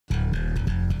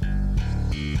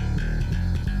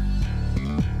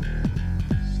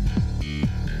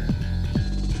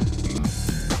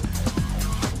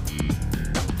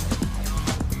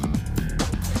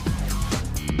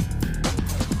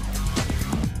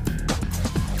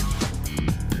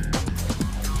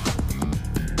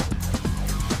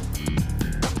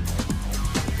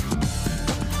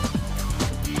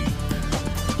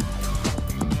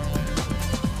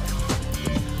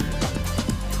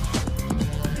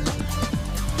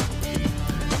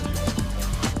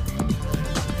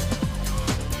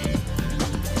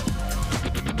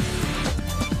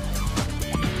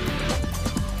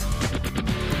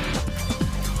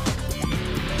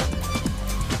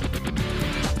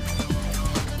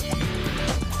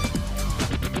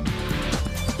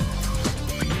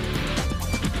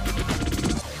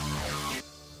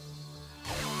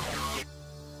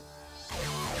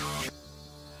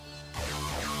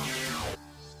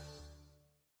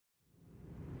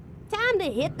time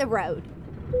to hit the road.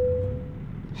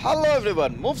 Hello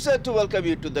everyone, MUFS here to welcome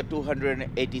you to the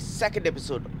 282nd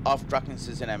episode of Trucking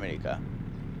Season America.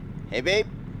 Hey babe.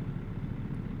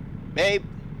 Babe.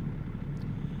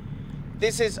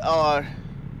 This is our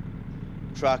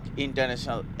Truck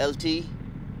International LT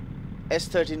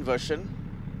S13 version.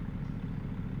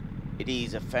 It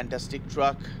is a fantastic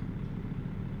truck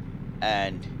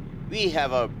and we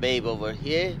have our babe over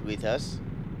here with us.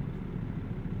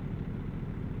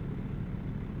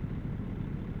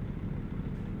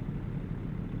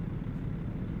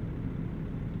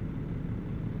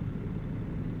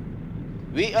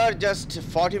 We are just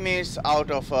 40 minutes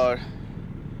out of our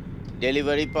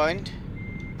delivery point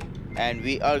and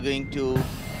we are going to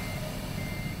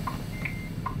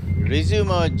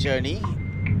resume our journey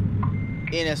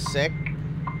in a sec.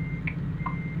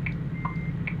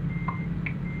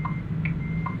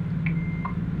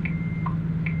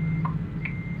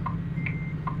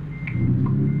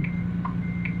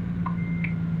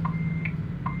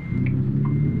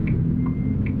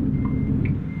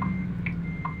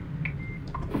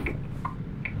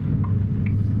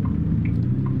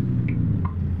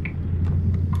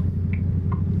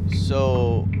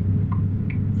 So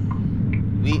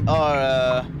we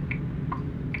are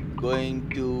going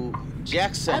to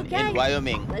Jackson in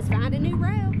Wyoming. Let's find a new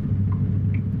route.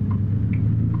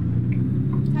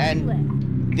 And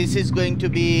left. This is going to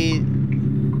be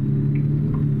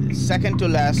second to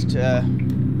last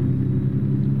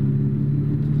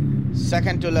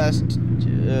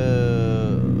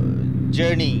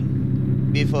journey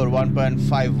before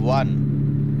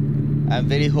 1.51. I'm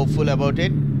very hopeful about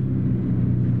it.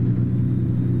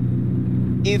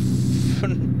 If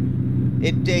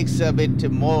it takes a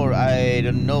bit more, I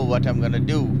don't know what I'm gonna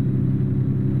do.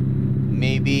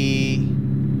 Maybe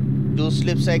 2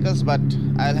 slip cycles, but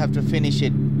I'll have to finish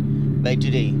it by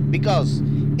today because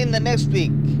in the next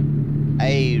week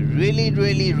I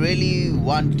really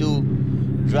want to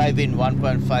drive in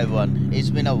 1.51.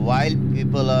 It's been a while.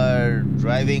 People are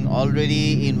driving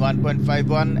already in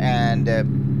 1.51 and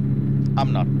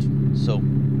I'm not, so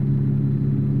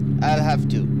I'll have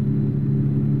to.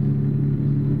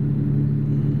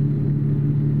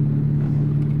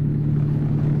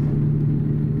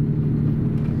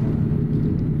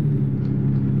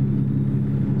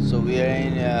 So we are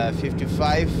in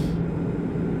 55.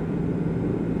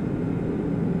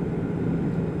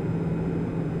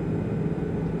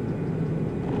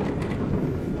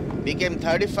 Became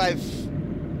 35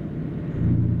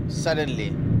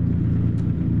 suddenly.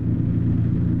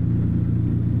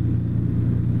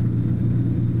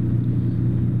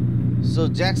 So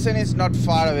Jackson is not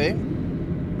far away.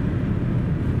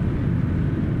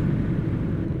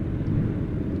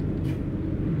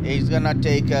 It's gonna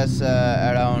take us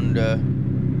around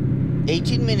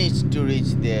 18 minutes to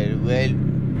reach there. Well,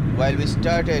 while we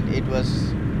started it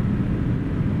was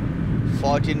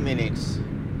 14 minutes.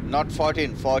 Not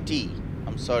 14, 40.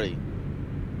 I'm sorry.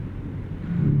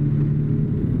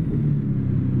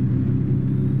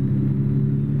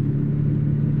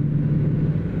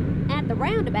 At the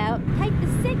roundabout, take the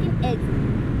second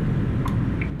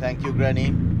exit. Thank you,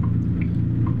 Granny.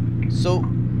 So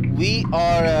we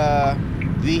are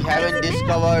we haven't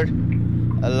discovered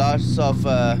lots of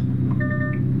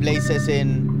places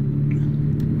in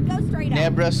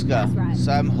Nebraska. Right.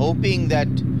 So I'm hoping that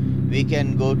we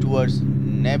can go towards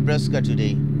Nebraska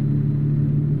today.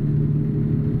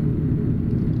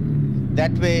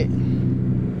 That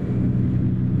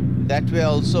way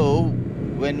also,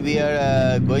 when we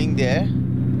are going there,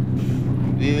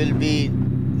 we will be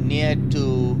near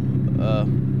to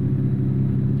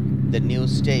the new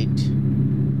state,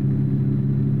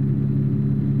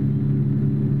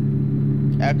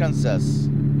 Arkansas.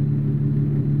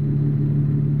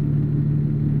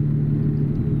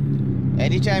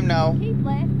 Anytime now. Keep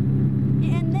left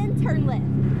and then turn left.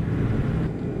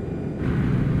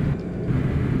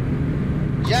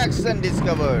 Jackson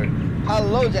discovered.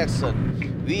 Hello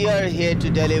Jackson. We are here to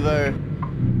deliver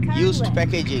used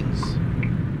packagings.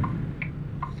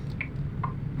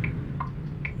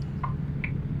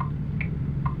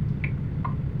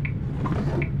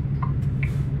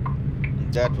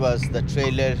 That was the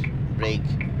trailer brake.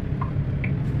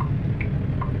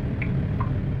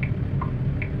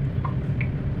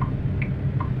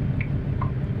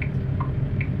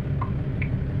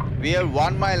 We are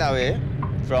 1 mile away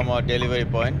from our delivery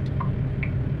point.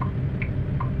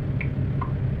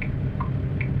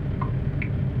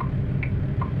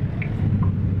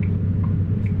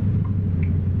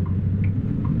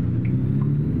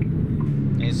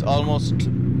 It's almost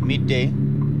midday.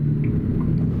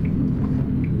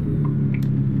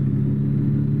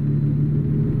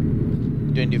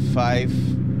 25.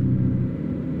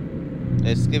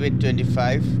 Let's give it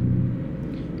 25.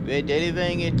 We're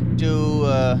delivering it to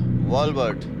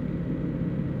Walmart,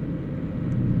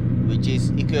 which is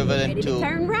equivalent Ready to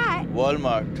turn right.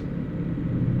 Walmart.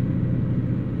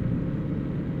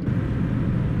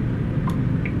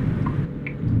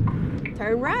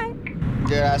 Turn right.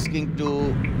 They're asking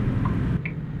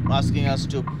us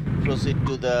to proceed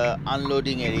to the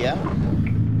unloading area,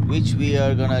 which we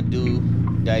are gonna do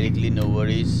directly, no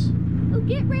worries. Well,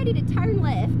 get ready to turn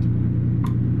left.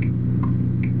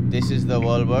 This is the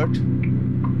Walmart.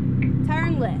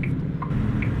 Turn left.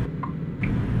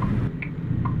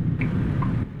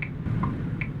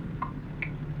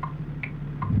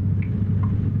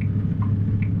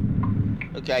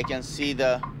 Okay, I can see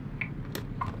the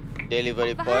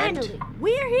delivery point. Finally,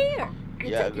 we're here. It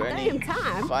Yeah, took your Granny. damn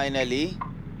time. Finally.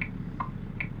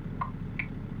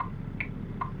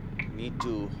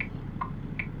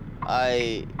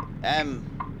 I am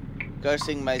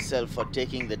cursing myself for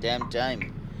taking the damn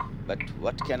time, but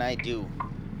what can I do?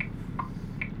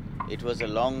 It was a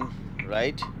long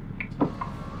ride.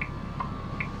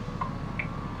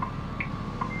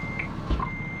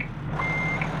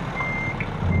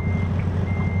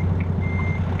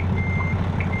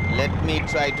 Let me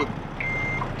try to...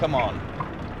 Come on.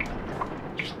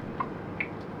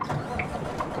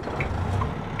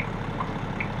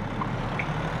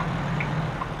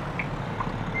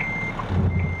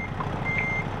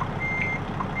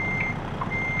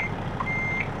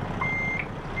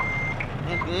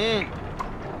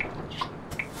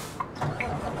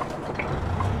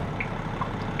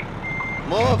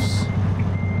 MUFS.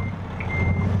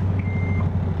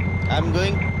 I'm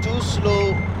going too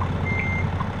slow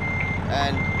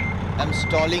and I'm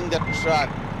stalling the truck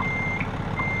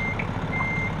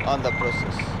on the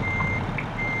process.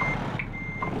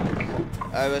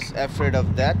 I was afraid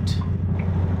of that.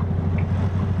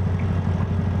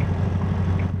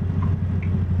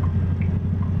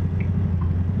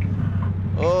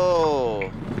 Oh,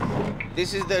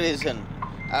 this is the reason.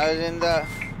 I was in the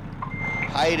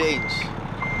high range.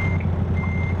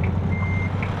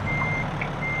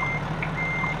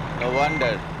 No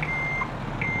wonder.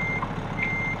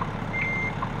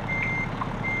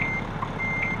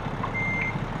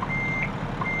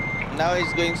 Now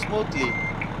it's going smoothly.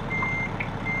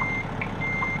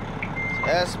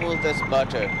 As smooth as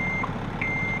butter.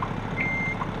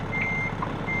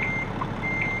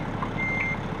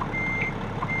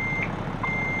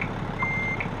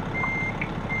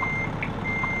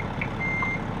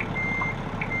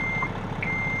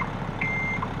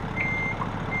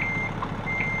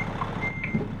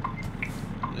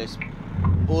 Let's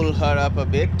pull her up a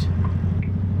bit.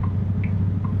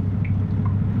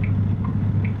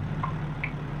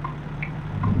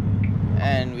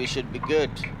 And we should be good.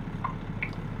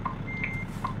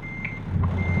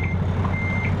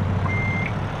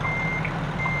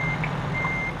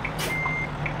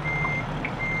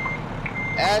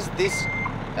 As this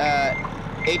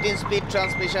 18-speed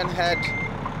transmission had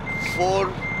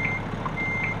four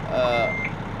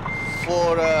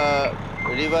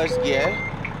reverse gear,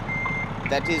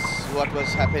 that is what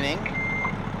was happening.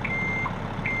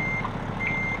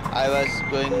 I was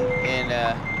going in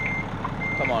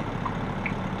come on.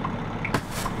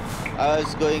 I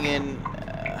was going in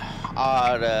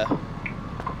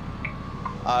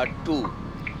R2.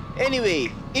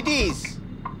 Anyway, it is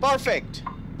perfect.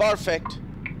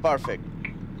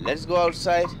 Let's go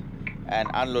outside and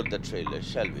unload the trailer,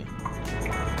 shall we?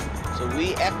 So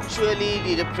we actually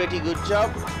did a pretty good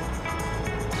job.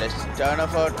 Let's turn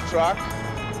off our truck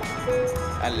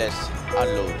and let's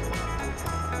unload.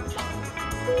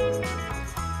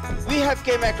 We have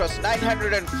came across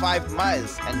 905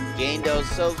 miles and gained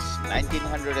ourselves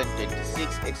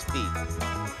 1926 XP.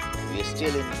 We are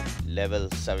still in level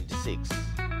 76.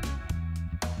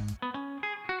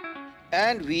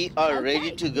 And we are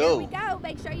ready to go. Here we go.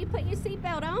 Make sure you put your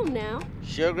seatbelt on now.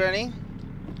 Sure, Granny.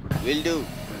 Will do.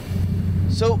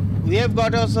 So we have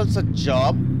got ourselves a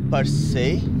job per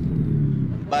se,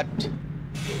 but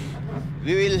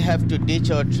we will have to ditch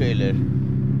our trailer.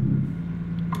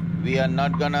 We are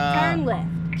not gonna turn left.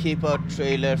 Keep our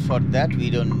trailer for that. We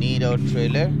don't need our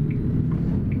trailer.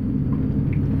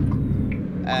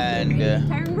 And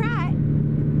turn right.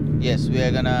 Yes, we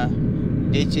are gonna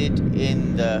ditch it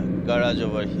in the garage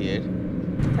over here.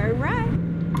 Turn right.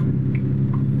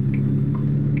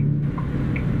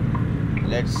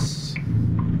 Let's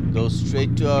go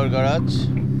straight to our garage.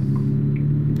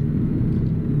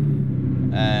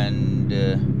 And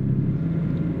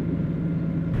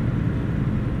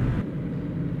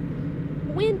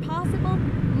when possible,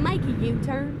 make a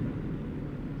U-turn.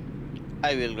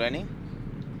 I will, Granny.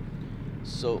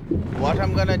 So what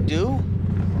I'm gonna do,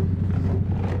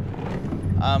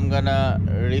 I'm gonna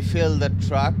refill the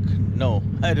truck. No,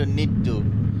 I don't need to.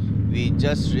 We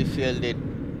just refilled it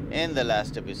in the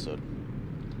last episode.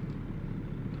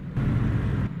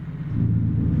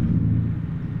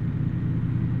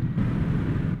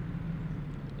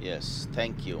 Yes,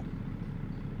 thank you.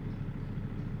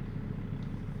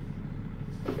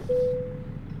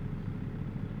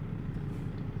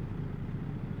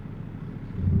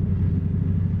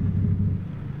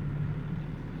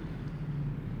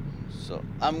 So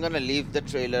I'm gonna leave the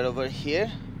trailer over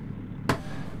here.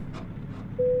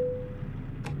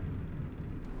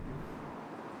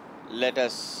 Let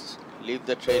us leave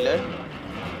the trailer.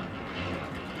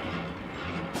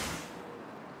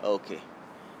 Okay.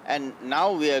 And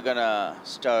now we are gonna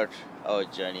start our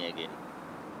journey again.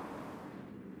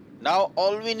 Now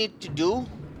all we need to do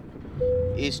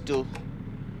is to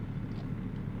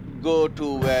go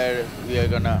to where we are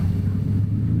gonna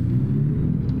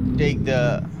take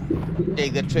the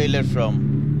trailer from.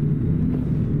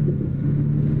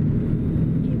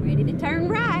 Get ready to turn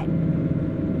right.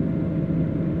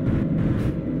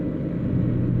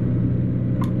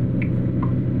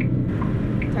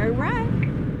 Turn right.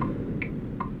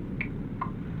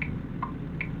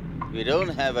 We don't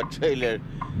have a trailer.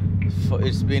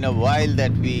 It's been a while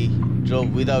that we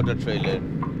drove without a trailer.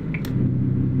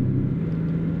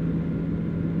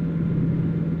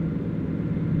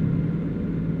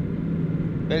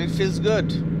 But it feels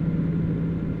good.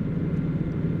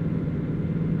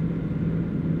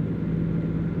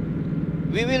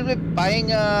 We will be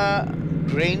buying a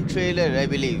grain trailer, I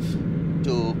believe,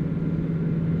 to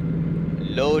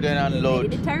load and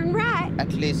unload. Get ready to turn right.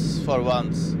 At least for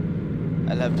once.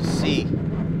 I'll have to see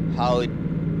how it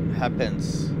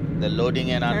happens. The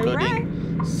loading and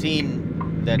unloading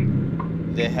scene that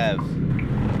they have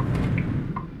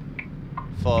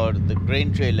for the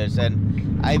grain trailers,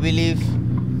 and I believe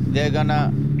they're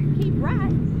gonna keep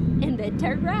right and then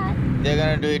turn right. They're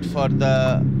gonna do it for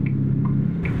the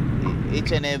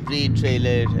each and every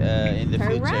trailer in the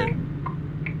turn future. Right.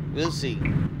 We'll see.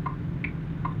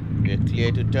 We're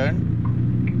clear to turn.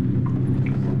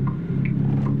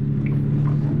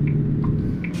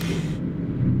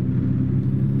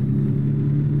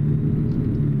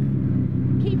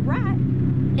 Keep right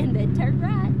and then turn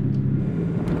right.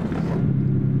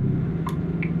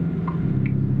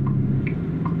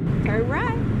 Turn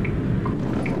right.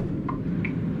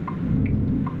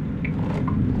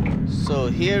 So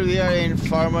here we are in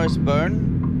Farmer's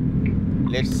Burn.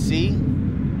 Let's see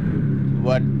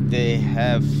what they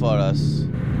have for us.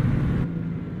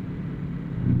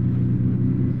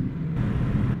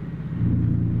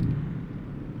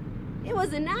 It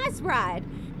was a nice ride.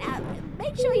 Now,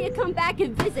 make sure you come back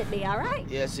and visit me, all right?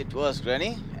 Yes, it was,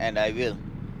 Granny, and I will.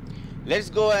 Let's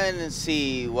go and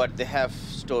see what they have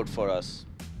stored for us.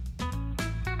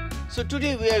 So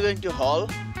today we are going to haul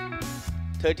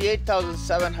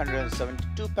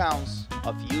 38,772 pounds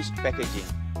of used packaging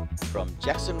from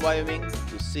Jackson, Wyoming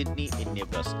to Sidney in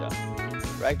Nebraska,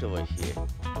 right over here.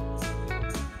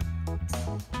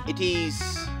 It is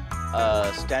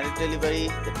a standard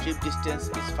delivery. The trip distance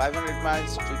is 500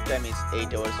 miles, trip time is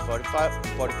 8 hours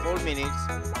 44 minutes,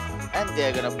 and they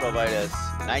are gonna provide us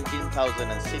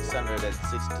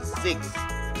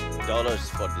 $19,666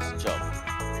 for this job.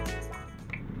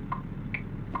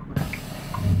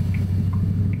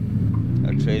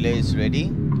 Our trailer is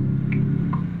ready.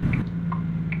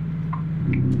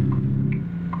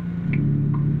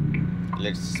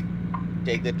 Let's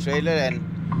take the trailer and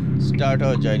start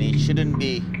our journey. It shouldn't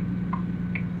be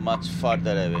much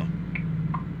farther away.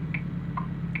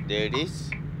 There it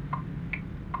is.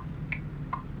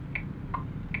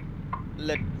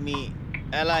 Let me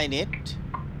align it.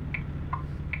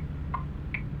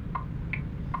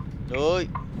 Oh.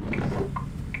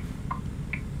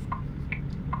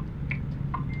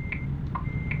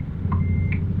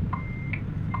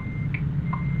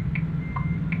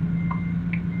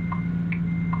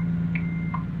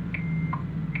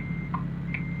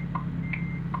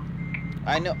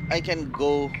 I know I can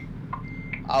go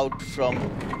out from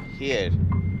here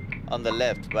on the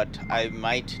left, but I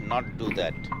might not do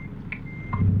that.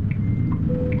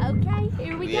 Okay,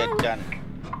 here we We go. are done.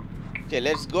 Okay,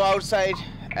 let's go outside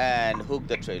and hook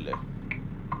the trailer.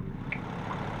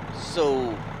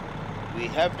 So we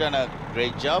have done a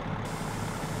great job.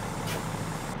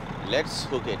 Let's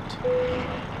hook it.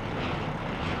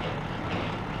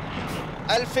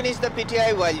 I'll finish the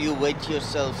PTI while you wait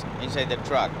yourselves inside the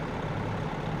truck.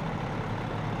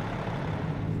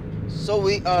 So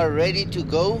we are ready to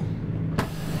go.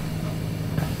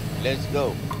 Let's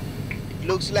go. it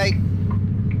looks like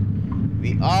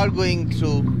we are going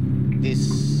through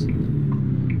this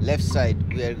left side.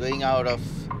 We are going out of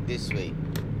this way.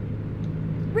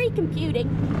 Recomputing.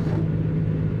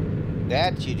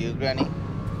 That you do, Granny.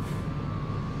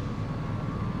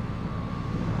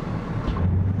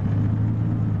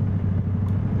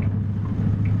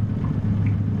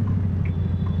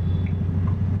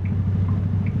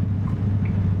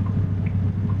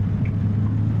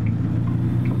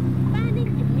 Finding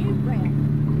a new route.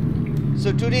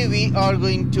 So today we are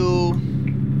going to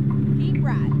Keep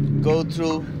right. go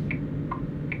through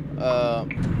a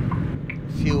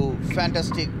few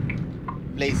fantastic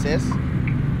places.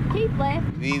 Keep left.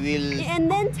 We will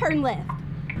And then turn left.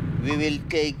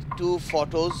 take 2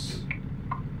 photos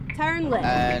Turn left.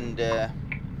 and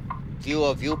view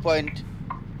a viewpoint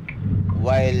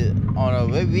while on our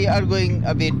way. We are going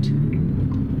a bit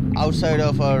outside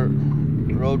of our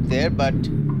road there, but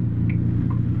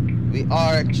we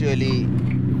are actually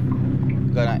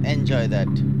gonna enjoy that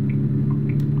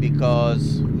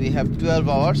because we have 12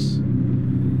 hours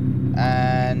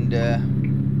and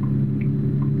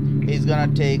it's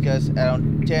gonna take us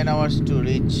around 10 hours to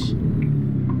reach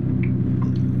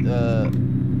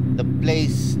the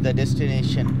place, the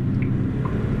destination.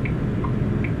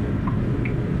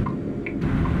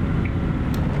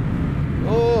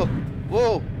 Oh,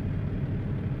 whoa.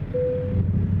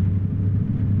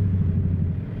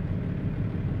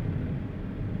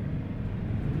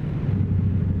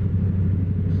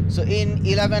 So in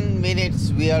 11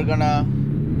 minutes we are gonna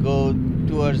go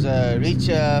towards reach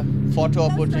a photo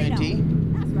Go straight opportunity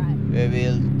on. That's right. where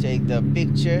we'll take the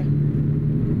picture.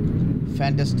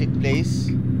 Fantastic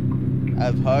place,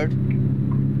 I've heard.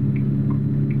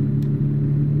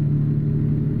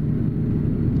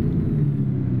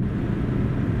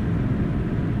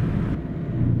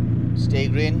 Stay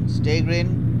green, stay green.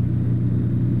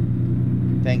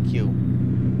 Thank you.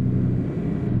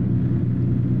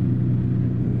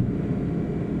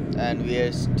 And we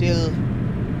are still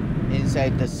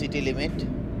inside the city limit.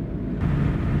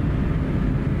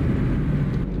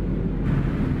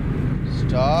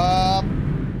 Stop.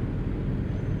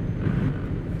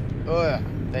 Oh, yeah.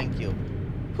 Thank you.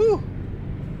 Whew.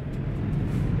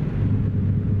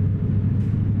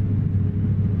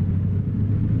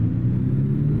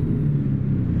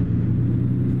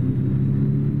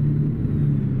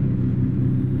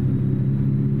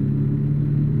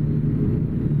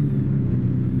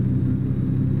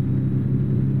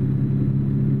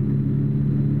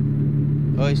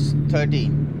 Oh, it's 30.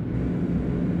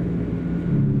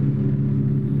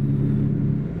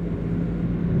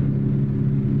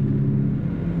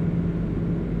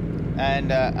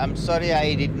 And I'm sorry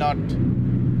I did not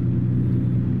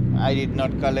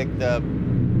collect the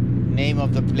name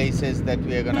of the places that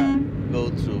we are gonna go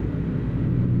through.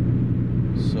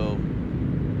 So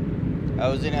I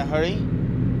was in a hurry.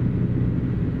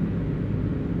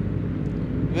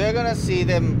 We are gonna see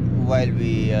them while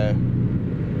we are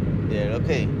there.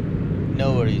 Okay,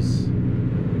 no worries.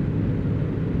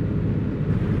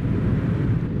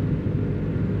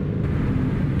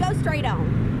 Go straight on.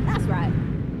 That's right.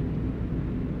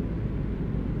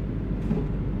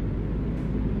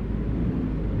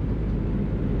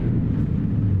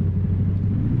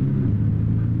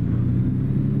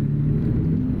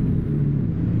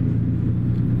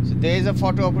 So there is a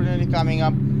photo opportunity coming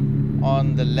up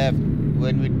on the left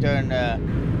when we turn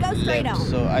Go straight left. on.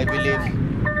 So I That's believe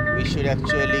right. we should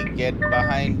actually get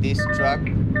behind this truck.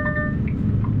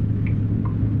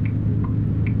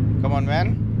 Come on,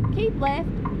 man. Keep left.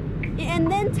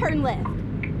 And then turn left.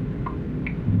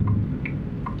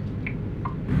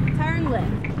 Turn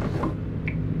left.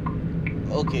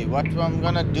 Okay, what I'm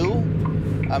gonna do,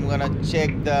 I'm gonna check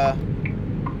the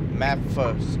map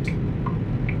first.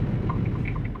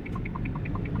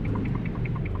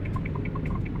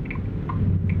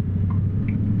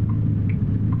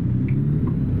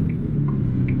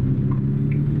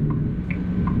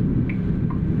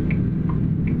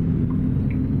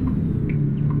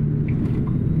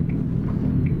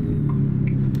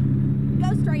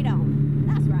 Go straight on.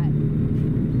 That's right.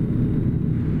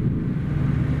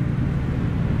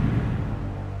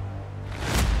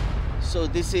 So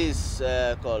this is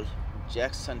called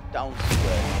Jackson Town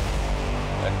Square,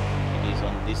 but it is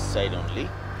on this side only.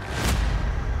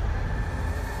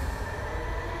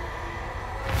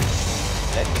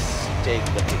 Let's take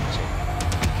the picture.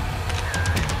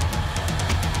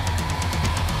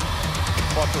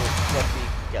 Photo copy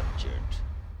captured.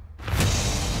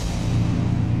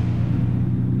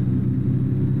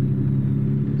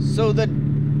 So the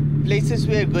places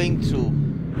we are going through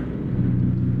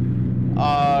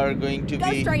are going to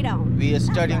Go be, straight on. we are That's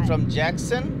starting right. from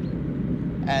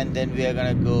Jackson, and then we are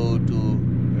gonna go to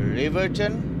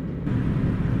Riverton,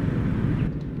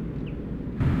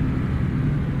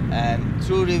 and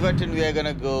through Riverton we are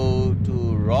gonna go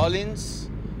to Rawlins,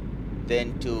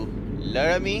 then to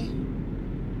Laramie,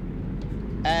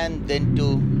 and then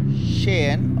to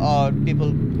Cheyenne, or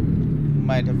people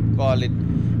might have called it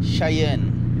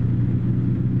Cheyenne.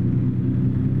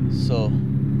 So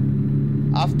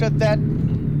after that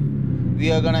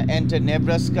we are gonna enter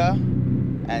Nebraska,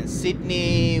 and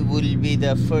Sidney will be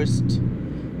the first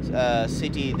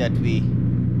city that we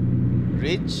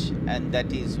reach, and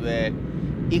that is where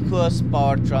Equus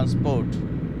Power Transport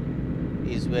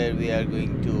is where we are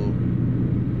going to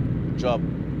drop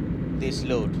this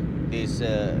load, this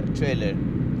trailer.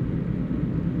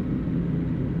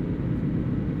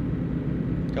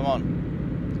 Come on.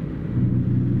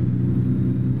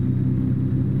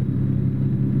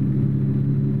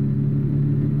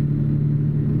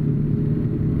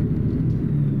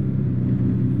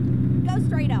 Go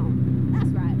straight on.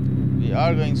 That's right. We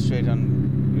are going straight on,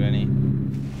 Granny.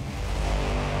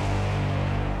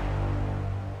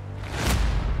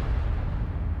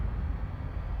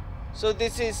 So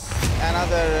this is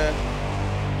another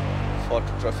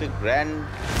photographic Grand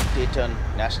Teton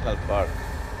National Park.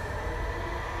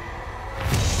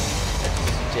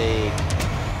 Let's take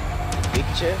a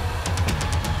picture.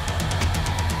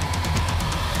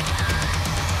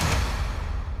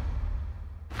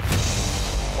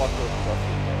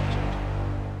 Photography captured.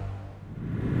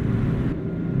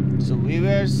 So we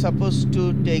were supposed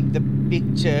to take the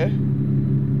picture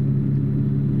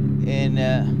in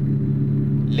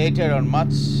later on,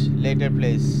 much later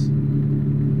place,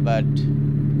 but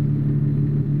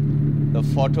the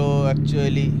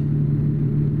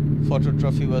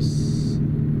photography was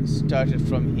started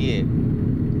from here.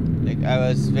 Like, I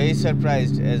was very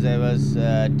surprised as I was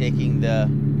taking the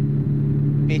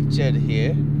picture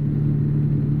here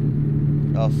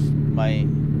of my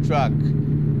truck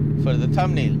for the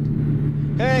thumbnail.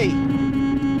 Hey!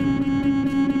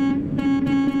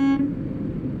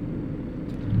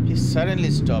 He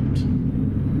suddenly stopped.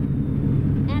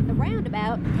 At the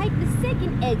roundabout, take the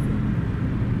second exit.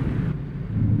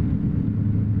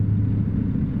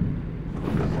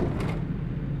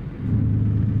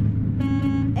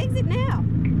 Exit now.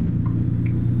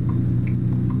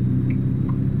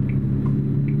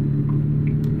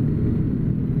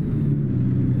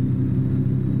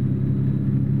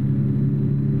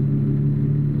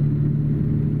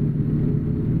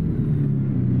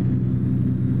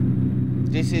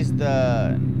 This is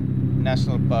the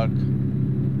national park.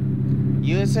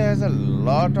 USA has a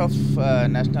lot of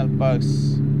national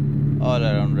parks all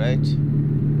around, right?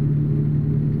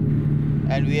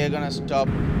 And we are gonna stop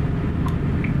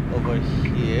over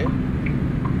here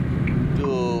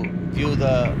to view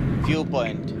the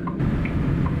viewpoint.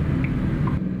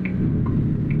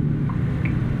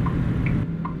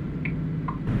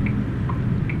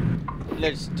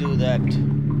 Let's do that.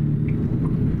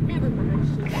 Never mind,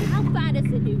 Sugar. I'll find us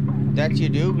a new road. That you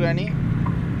do, Granny.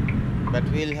 But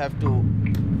we'll have to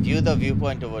view the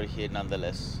viewpoint over here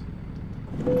nonetheless.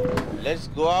 Let's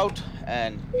go out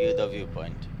and view the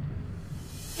viewpoint.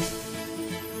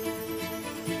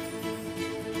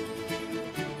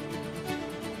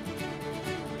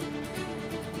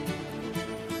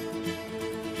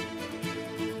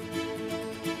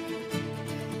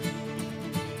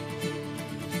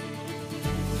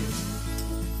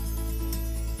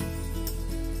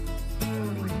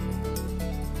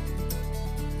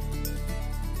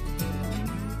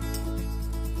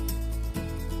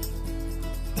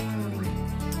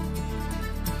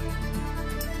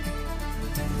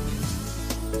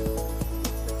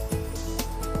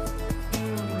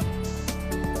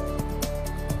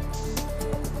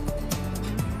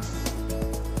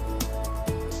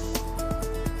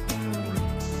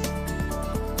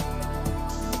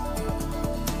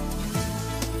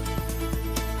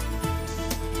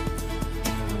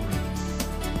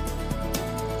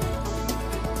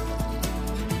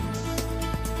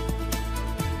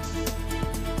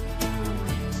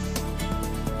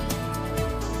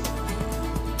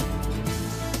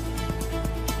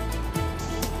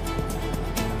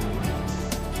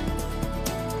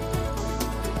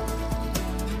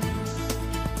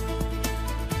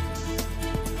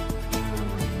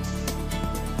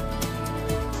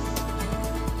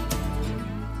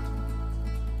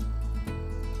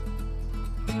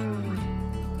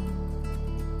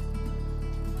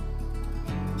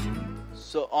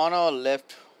 So on our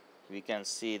left, we can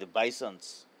see the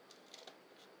bisons.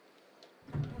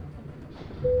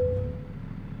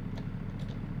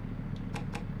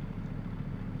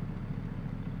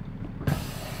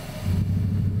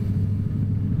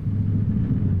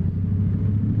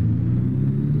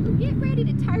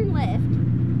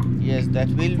 that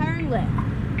will Turn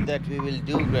left. that we will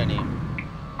do, Granny.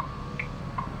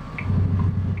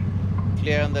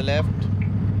 Clear on the left,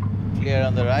 clear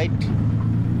on the right.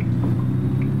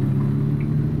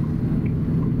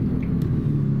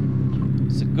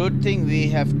 It's a good thing we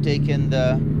have taken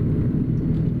the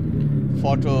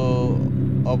photo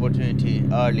opportunity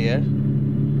earlier.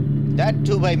 That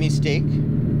too by mistake.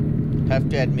 Have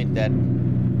to admit that.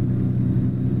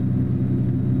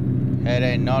 Had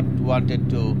I not wanted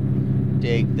to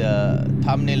take the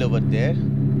thumbnail over there,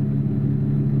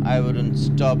 I wouldn't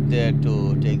stop there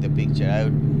to take the picture. I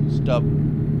would stop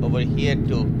over here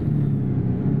to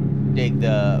take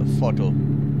the photo.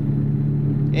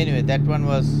 Anyway, that one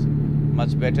was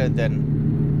much better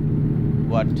than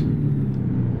what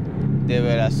they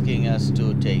were asking us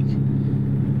to take.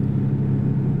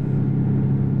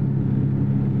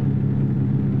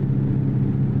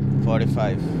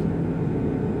 .45.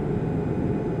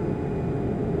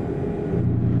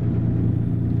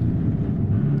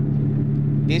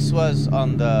 This was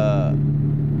on the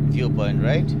viewpoint,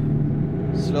 right?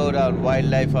 Slow down,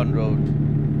 wildlife on road.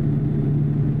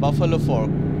 Buffalo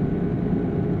Fork.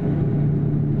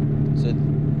 So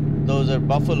those are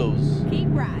buffaloes. Keep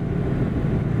right.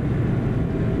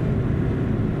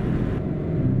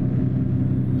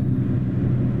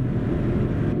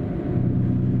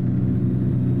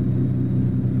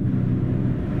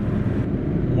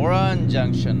 Moron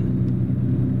Junction.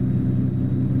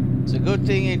 It's a good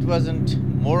thing it wasn't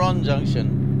Moron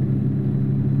Junction.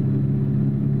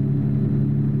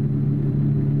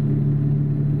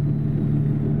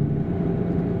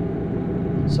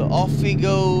 So off we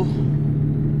go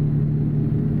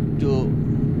to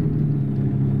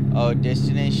our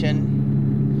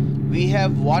destination. We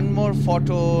have one more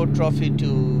photo trophy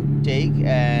to take,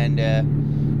 and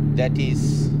that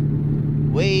is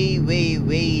way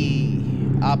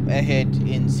up ahead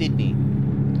in Sidney.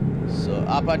 So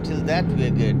up until that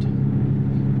we're good.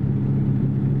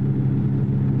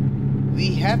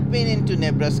 We have been into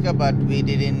Nebraska, but we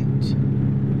didn't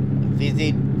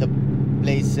visit the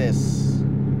places.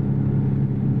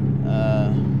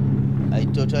 I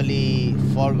totally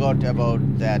forgot about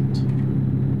that.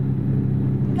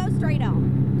 Go straight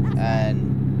on.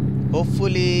 And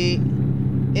hopefully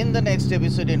in the next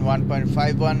episode in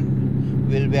 1.51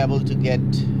 we'll be able to get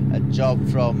a job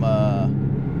from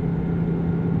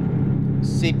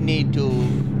Sidney to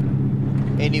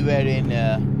anywhere in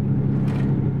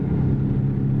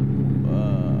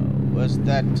was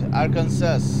that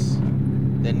Arkansas,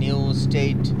 the new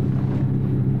state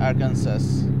Arkansas.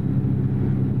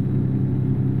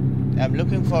 I'm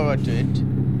looking forward to it.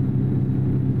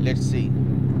 Let's see.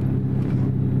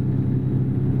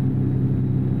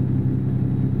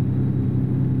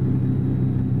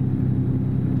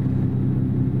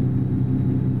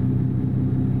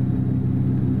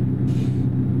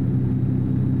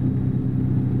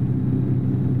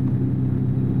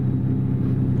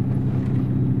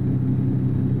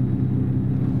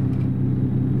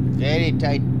 Very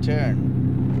tight turn.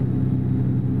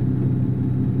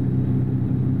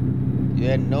 You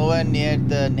are nowhere near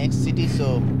the next city,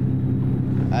 so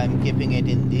I'm keeping it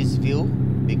in this view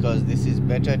because this is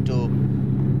better to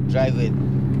drive with.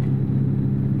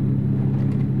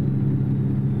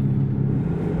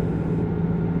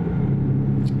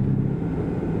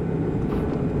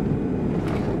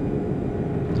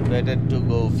 It's better to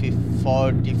go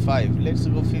 45. Let's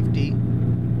go 50.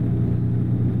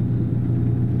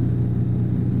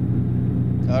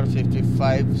 Or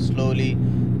 55, slowly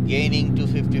gaining to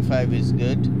 55 is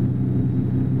good.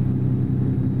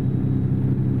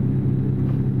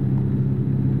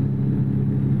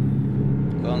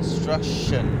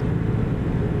 Construction.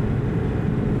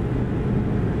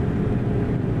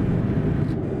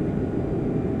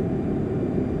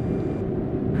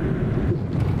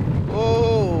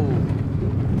 Oh,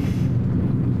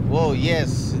 whoa,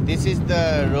 yes, this is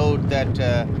the road that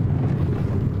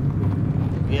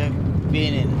we have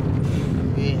been in.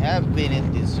 We have been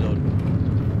in this road.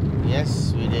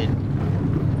 Yes, we did.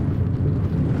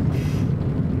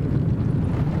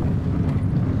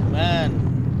 Man,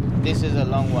 this is a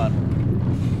long one.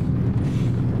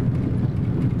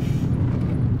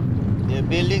 They're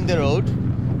building the road,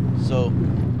 so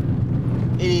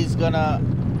it is gonna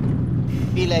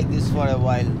be like this for a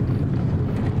while.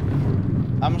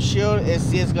 I'm sure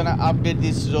SC is gonna update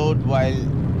this road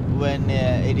when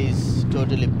it is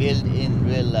totally built in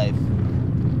real life.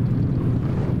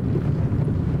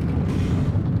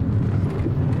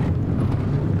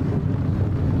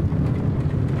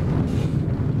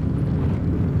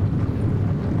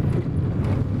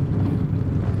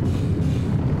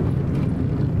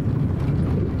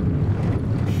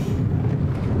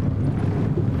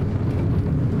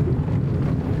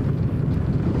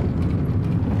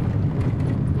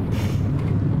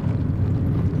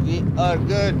 are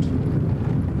good.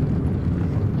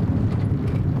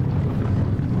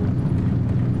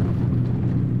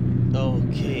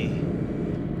 Okay.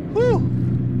 Whew.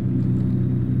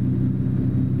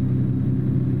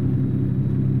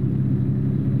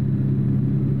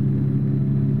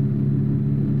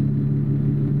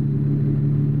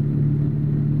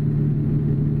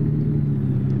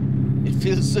 It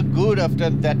feels so good after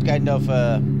that kind of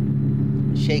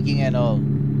shaking and all.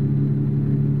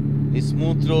 The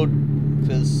smooth road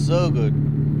feels so good.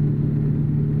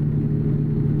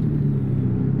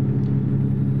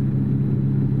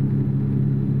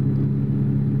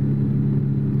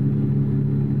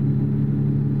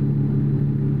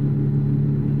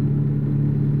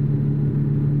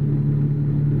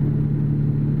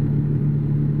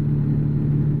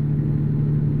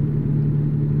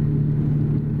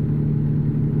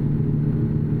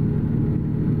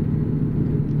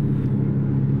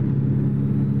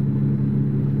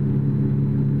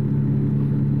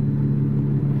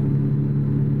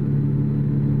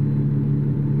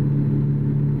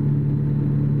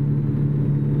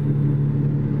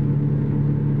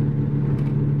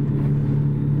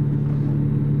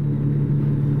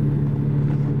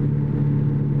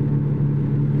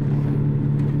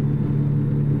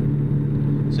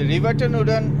 So Riverton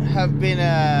wouldn't have been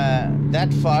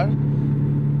that far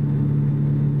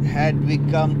had we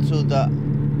come through the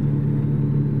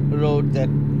road that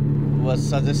was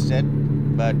suggested,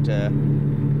 but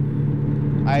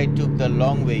I took the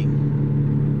long way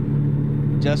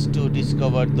just to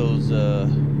discover those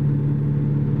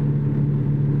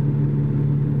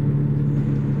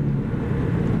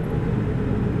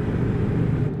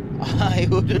I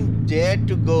wouldn't dare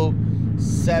to go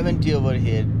 70 over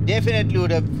here. Definitely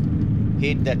would have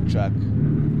hit that truck.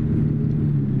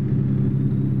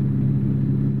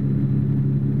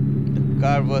 The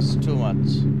car was too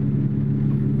much.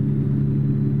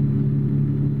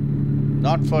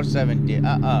 Not for 70.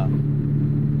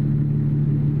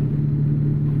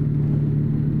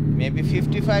 Maybe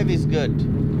 55 is good,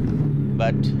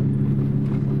 but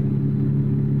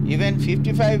even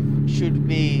 55 should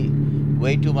be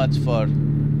way too much for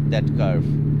that curve.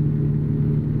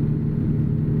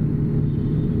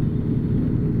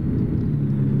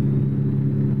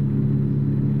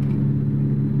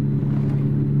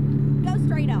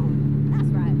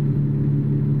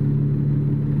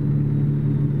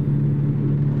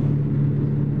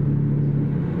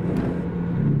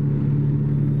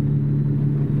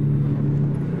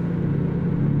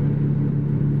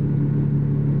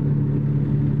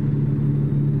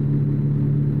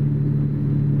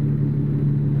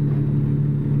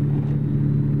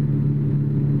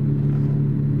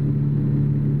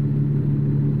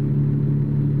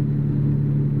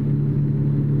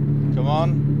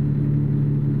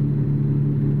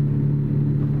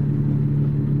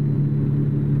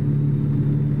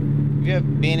 We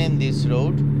have been in this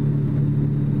road.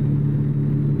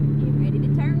 Get ready to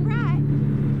turn right.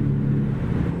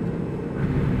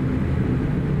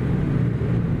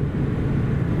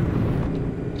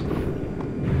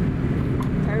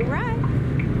 Turn right.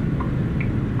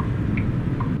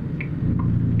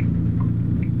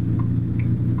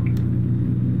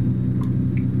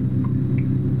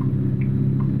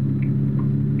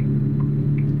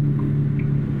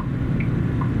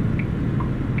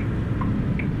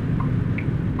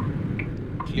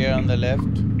 Clear on the left.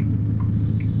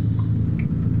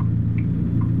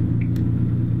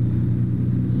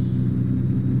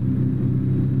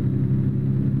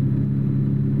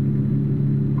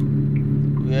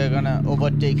 We are gonna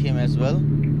overtake him as well.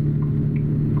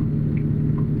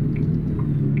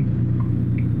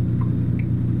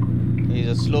 He's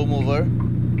a slow mover.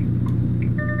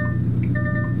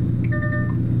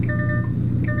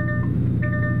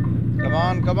 Come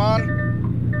on, come on.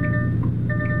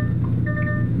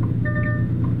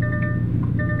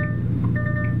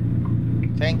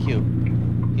 Thank you.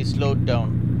 He slowed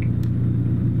down.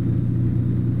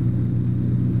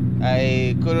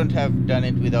 I couldn't have done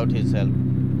it without his help.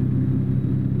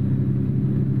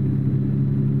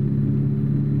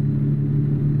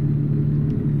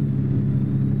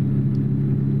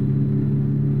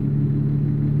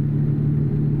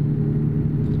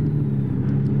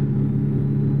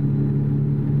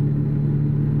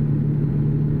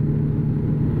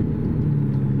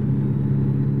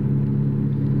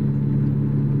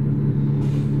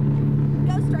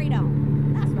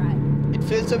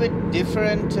 Feels a bit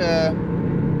different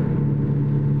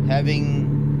having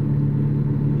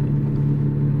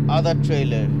other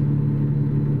trailer.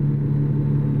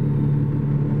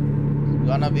 It's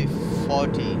gonna be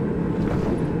 40.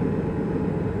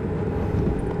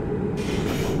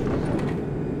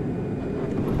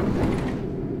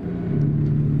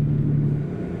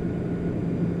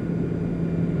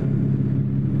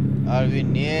 Are we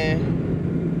near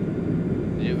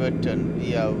Riverton?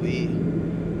 Yeah, we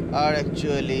are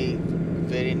actually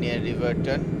very near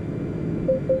Riverton.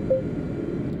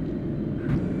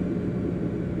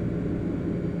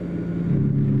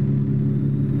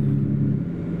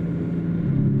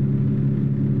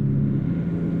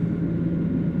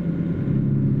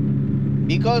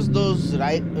 Because those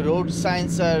road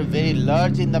signs are very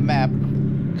large in the map,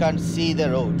 can't see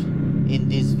the road in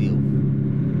this view.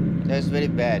 That's very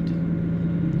bad.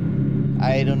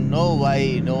 I don't know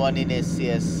why no one in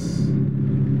SCS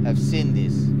have seen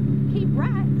this. Keep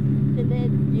right, and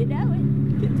then, you know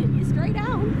it, continue straight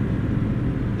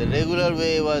on. The regular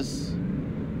way was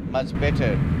much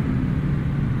better.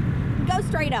 Go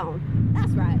straight on.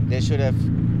 That's right. They should have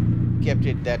kept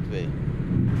it that way.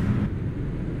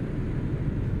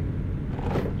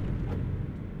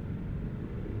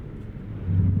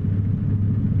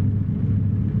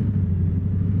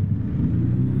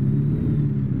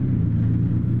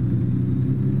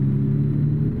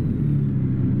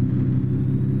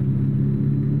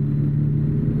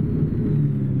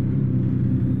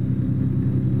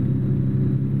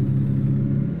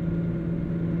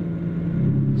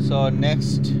 So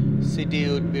next city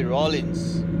would be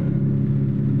Rawlins.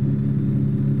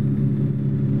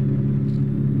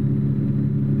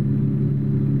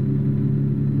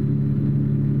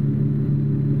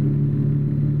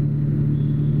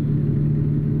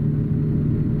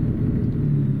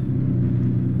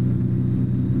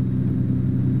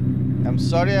 I'm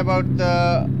sorry about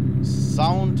the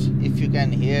sound if you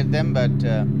can hear them, but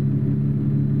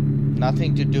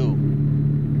nothing to do.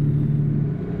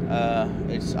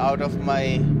 It's out of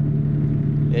my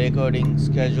recording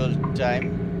scheduled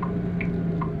time.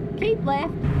 Keep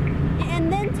left,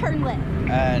 and then turn left.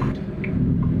 And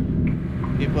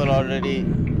people already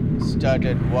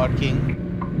started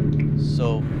working,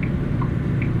 so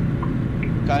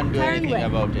can't do Turn anything left.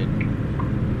 about it.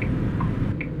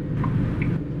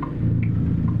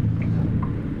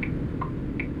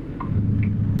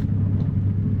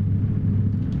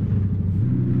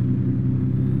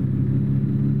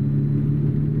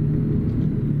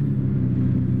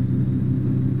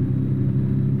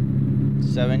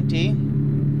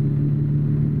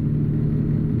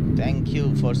 Thank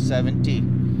you for 70.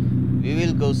 We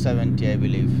will go 70, I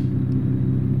believe.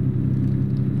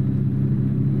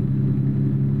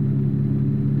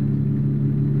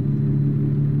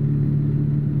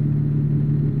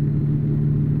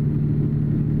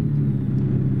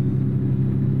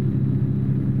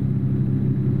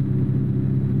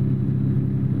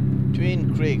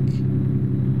 Twin Creek.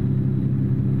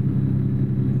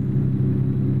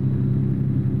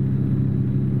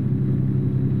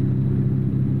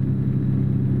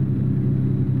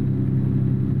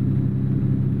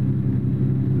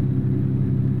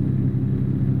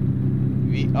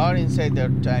 Are inside the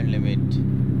time limit.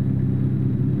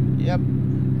 Yep.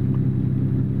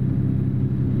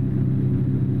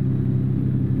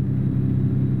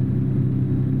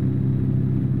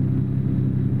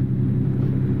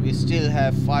 We still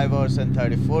have 5 hours and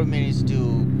 34 minutes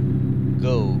to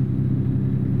go.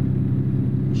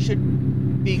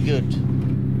 Should be good.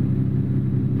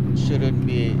 Shouldn't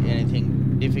be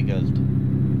anything difficult.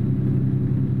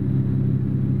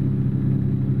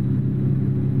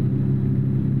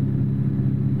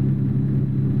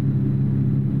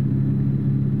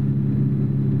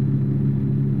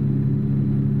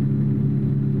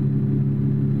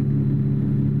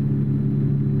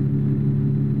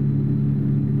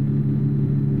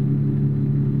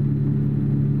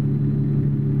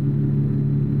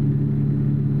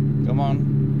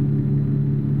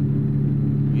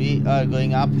 Are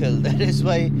going uphill. That is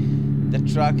why the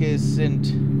truck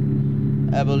isn't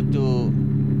able to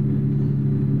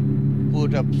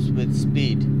put up with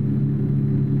speed.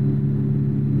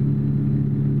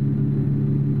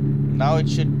 Now it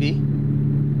should be.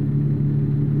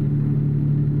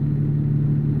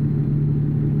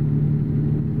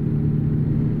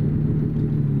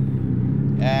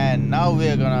 And now we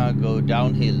are gonna go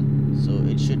downhill, so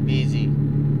it should be easy.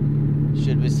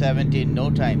 Should be 70 in no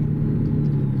time.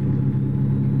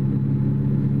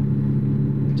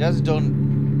 Just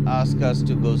don't ask us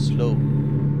to go slow.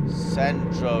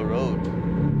 Central Road.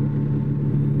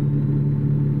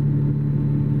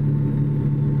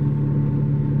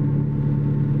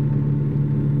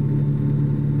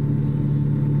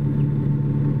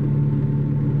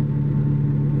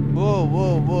 Whoa,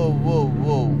 whoa, whoa, whoa,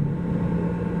 whoa.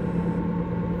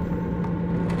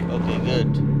 Okay,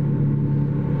 good.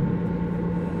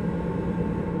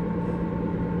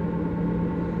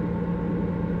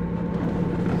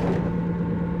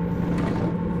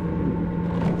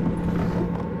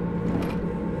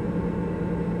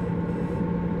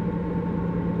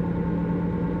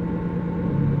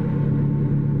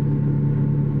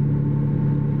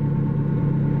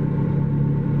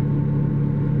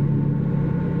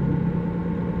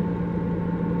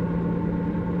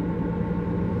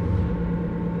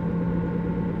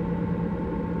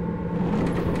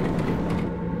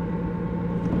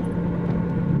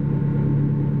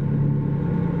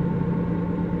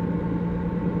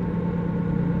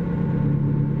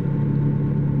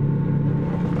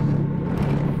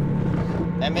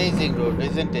 amazing road,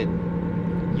 isn't it?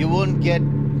 You won't get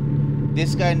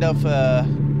this kind of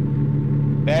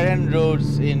barren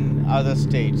roads in other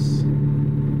states.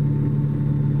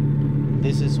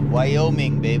 This is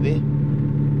Wyoming, baby.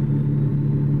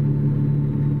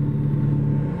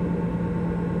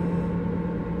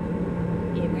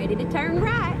 Get ready to turn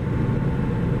right.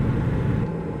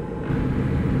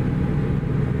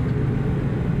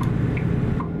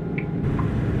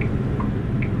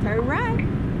 Turn right.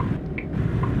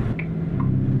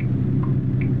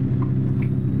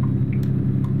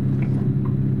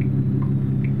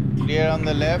 Clear on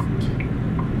the left.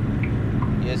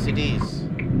 Yes, it is.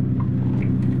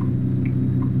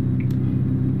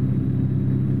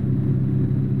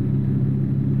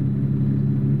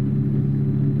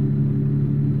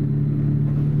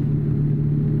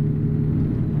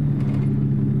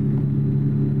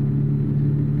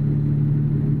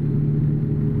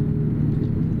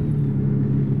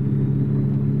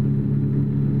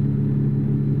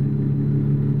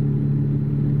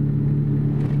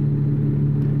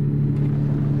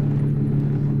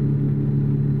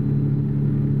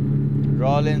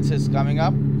 Rollins is coming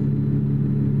up.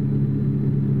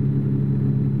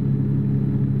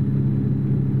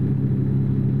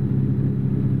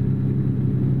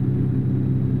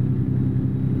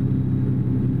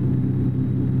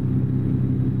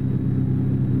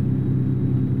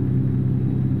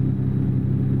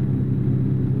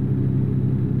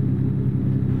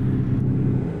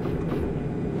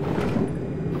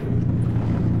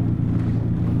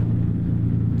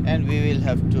 And we will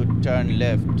have to turn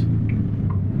left.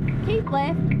 Keep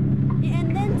left,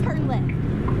 and then turn left.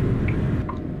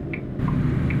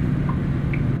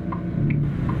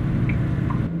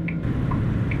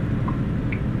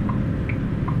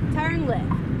 Turn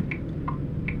left.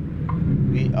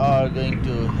 We are going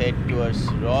to head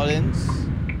towards Rollins.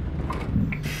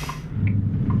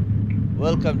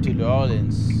 Welcome to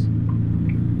Rollins.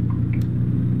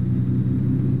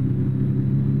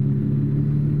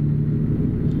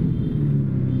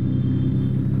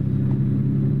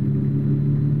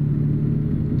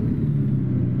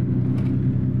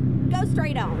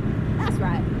 Straight on. That's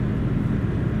right.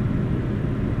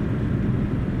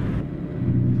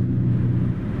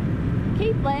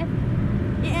 Keep left,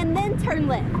 and then turn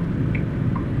left.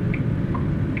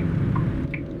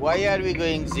 Why are we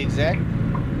going zigzag?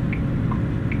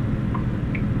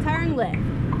 Turn left.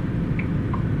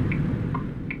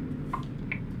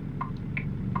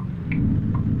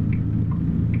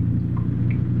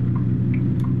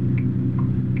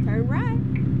 Turn right.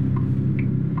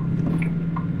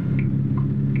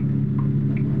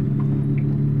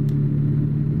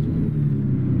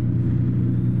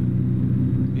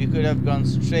 Could have gone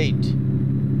straight.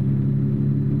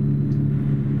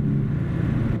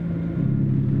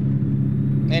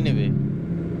 Anyway,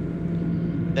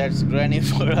 that's granny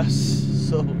for us,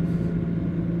 so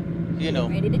you know.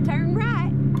 Ready to turn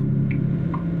right.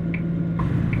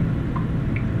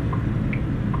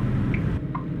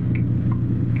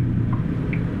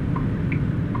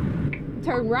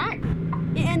 Turn right,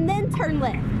 and then turn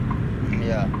left.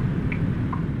 Yeah.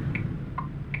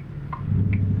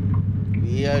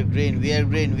 We are green, we are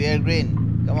green, we are green.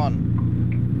 Come on.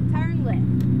 Turn left.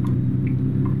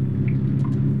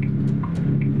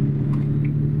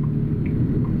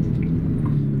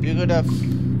 We could have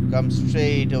come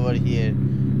straight over here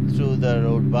through the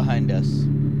road behind us.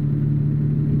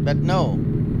 But no.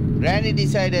 Granny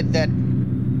decided that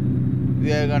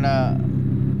we are gonna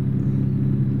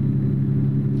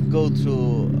go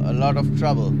through a lot of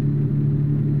trouble.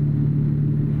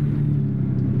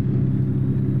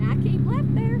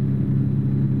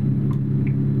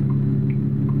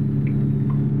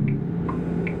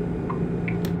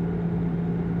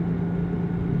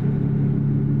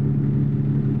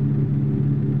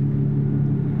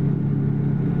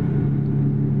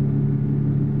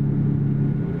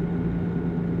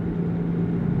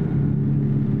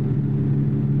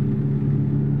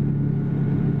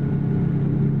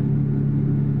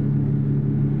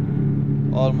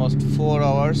 Almost 4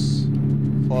 hours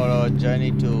for our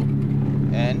journey to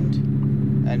end,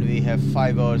 and we have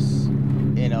 5 hours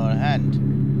in our hand,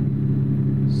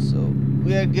 so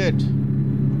we are good.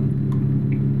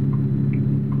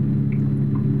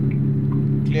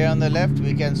 Clear on the left,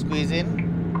 we can squeeze in.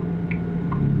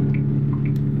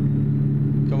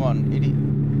 Come on,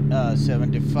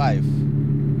 75.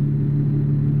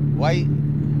 Why?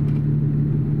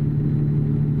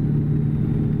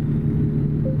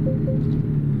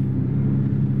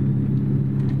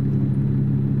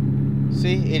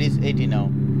 See, it is 80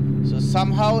 now. So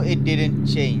somehow it didn't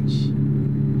change.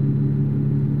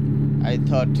 I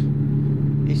thought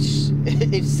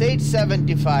it said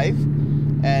 75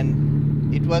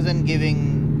 and it wasn't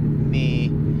giving me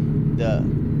the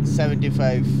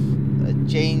 75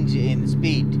 change in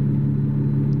speed,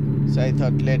 so I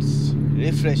thought let's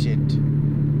refresh it.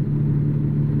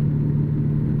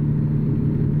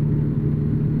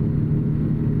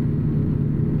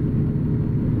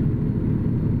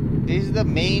 This is the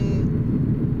main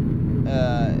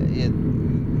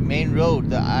road,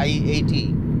 the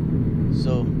I-80,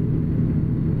 so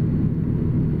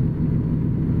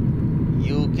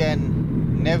you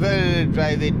can never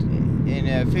drive it in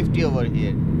a 50 over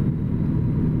here.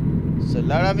 So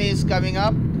Laramie is coming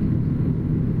up.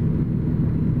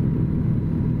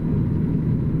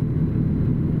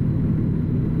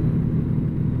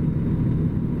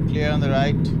 Clear on the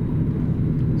right.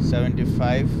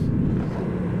 75.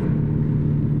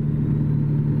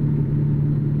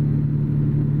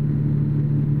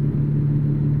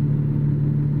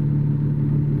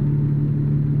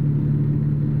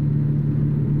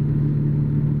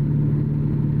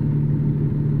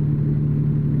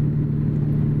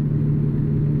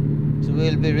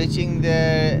 We'll be reaching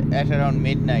there at around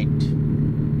midnight.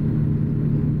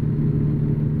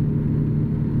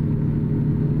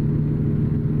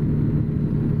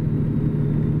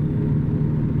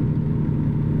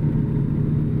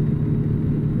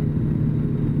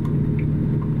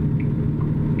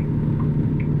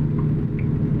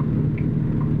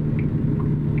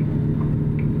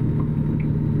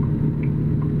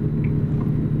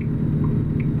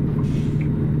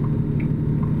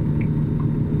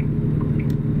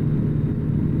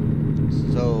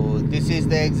 This is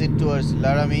the exit towards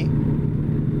Laramie,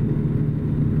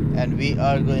 and we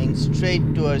are going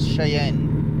straight towards Cheyenne.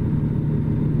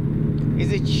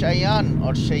 Is it Cheyenne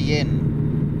or Cheyenne?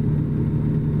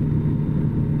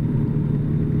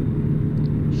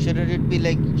 Shouldn't it be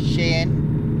like Cheyenne?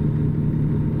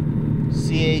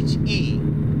 C-H-E,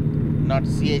 not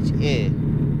C-H-A.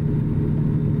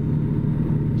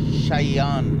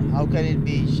 Cheyenne. How can it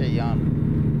be Cheyenne?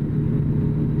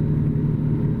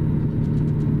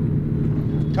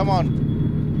 Come on.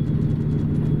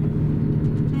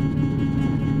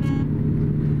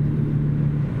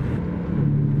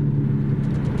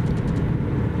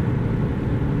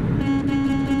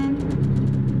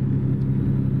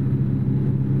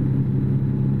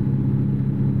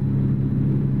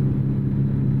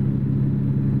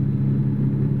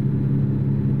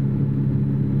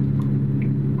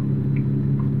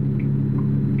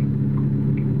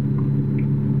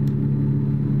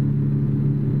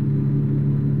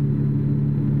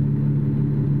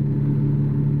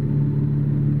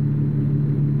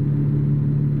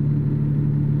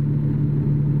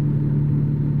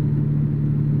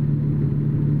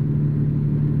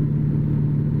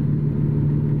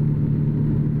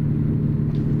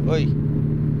 Oi.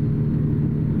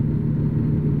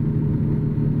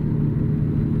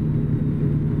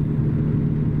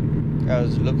 I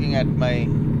was looking at my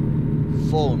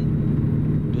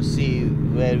phone to see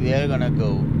where we are gonna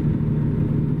go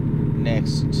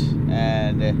next,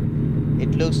 and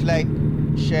it looks like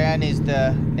Cheyenne is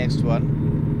the next one.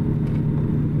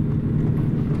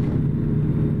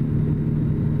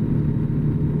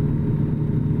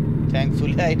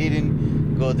 Thankfully I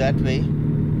didn't go that way.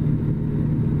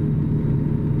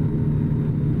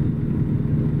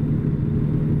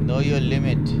 Know your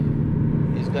limit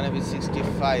is gonna be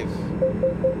 65.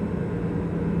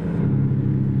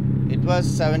 It was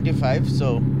 75,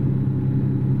 so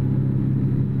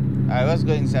I was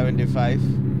going 75.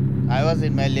 I was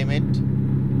in my limit.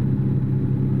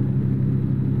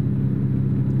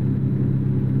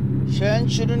 Cheyenne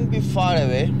shouldn't be far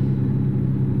away.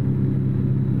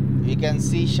 You can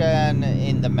see Cheyenne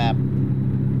in the map.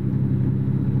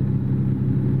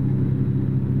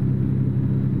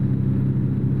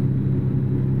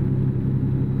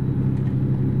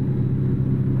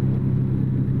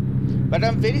 But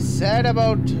I'm very sad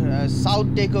about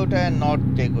South Dakota and North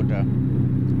Dakota.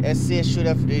 SCS should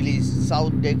have released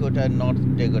South Dakota and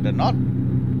North Dakota, not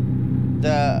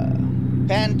the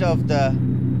pant of the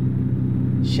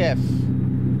chef.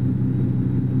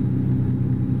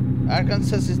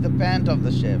 Arkansas is the pant of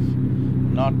the chef,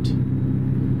 not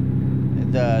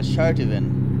the shirt even.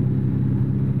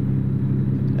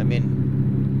 I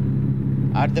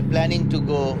mean, are they planning to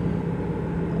go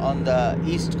on the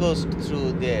East Coast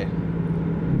through there?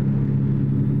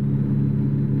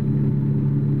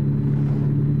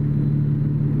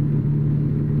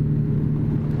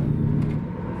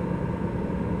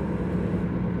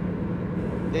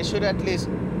 They should at least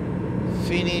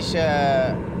finish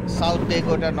South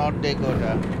Dakota, North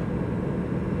Dakota.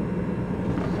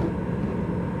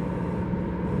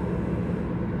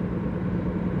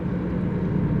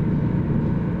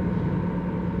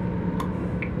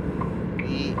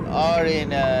 or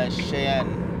in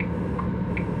Cheyenne.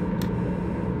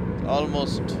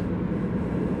 Almost.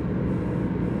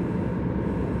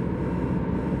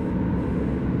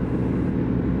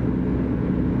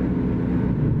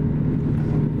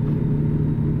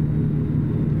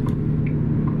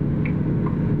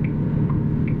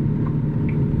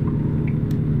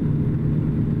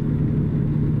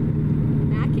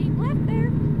 Now keep left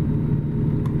there.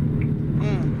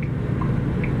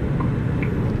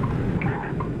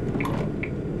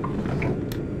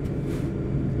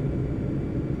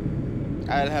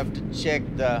 I'll have to check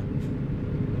the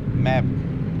map.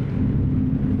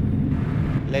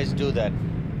 Let's do that.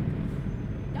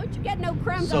 Don't you get no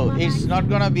crumbs So on my it's back. not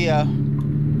gonna be a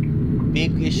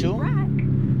big issue. Right.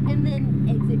 And then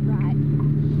exit right.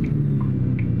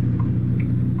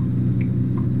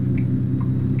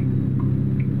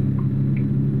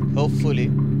 Hopefully.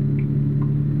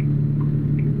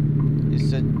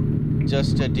 It's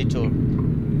just a detour.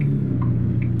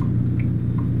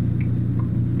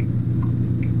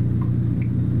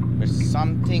 But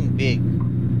something big.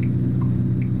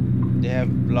 They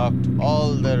have blocked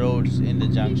all the roads in the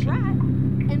Keep junction. right.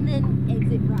 And then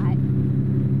exit right.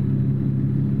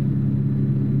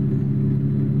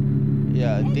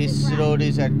 Yeah, Exit this right. road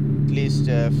is at least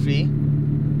free.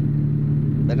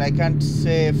 But I can't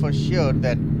say for sure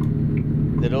that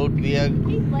the road we are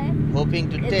Keep left. hoping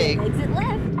to And take then exit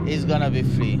left. is gonna be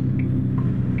free.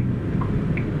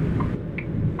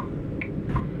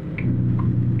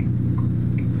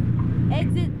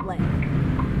 Exit left.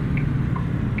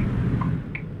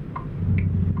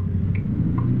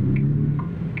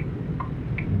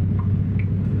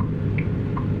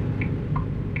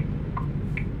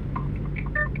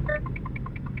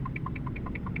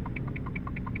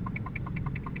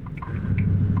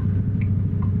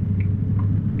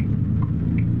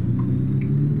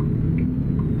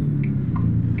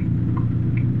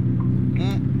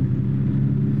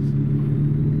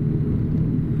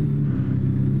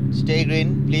 Stay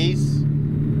green, please.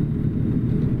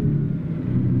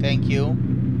 Thank you.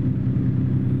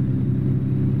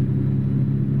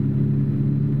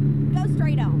 Go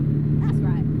straight on. That's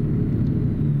right.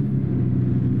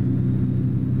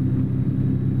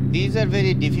 These are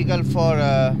very difficult for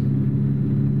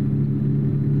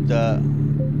the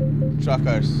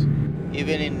truckers,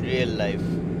 even in real life.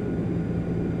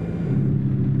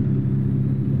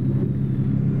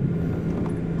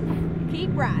 Keep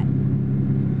right.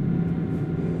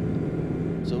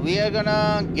 So we are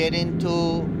gonna get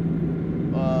into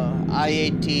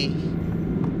IAT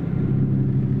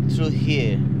through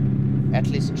here. At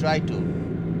least try to.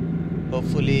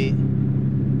 Hopefully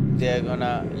they are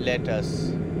gonna let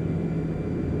us.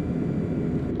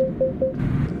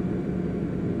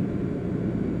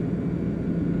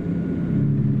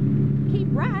 Keep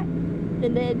right.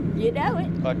 And then you know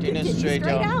it. Continue straight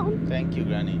on. Thank you,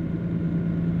 Granny.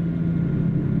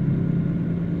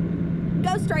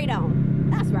 Go straight on.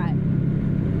 That's right.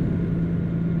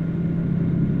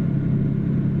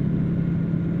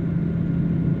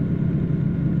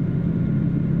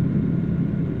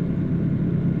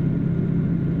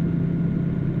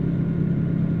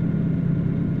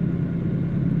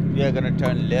 We are gonna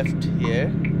turn left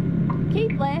here.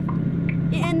 Keep left.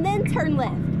 And then turn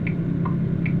left.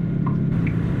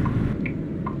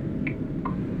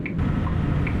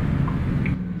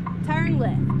 Turn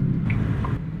left.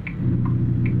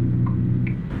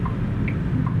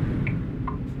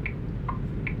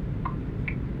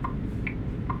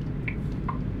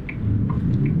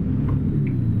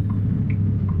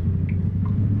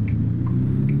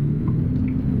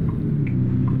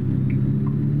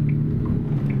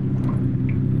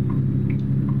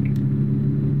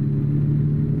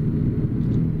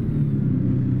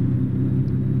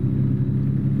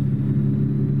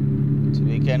 So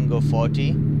we can go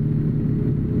 40.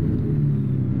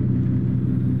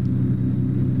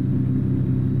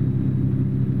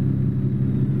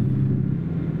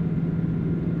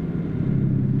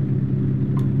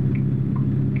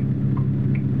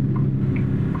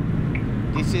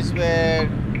 This is where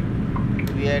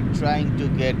we are trying to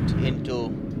get into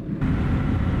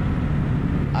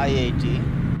IAT,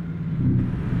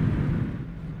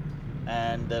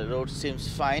 and the road seems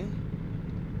fine.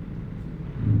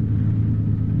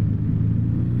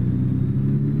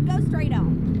 Go straight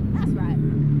on. That's right.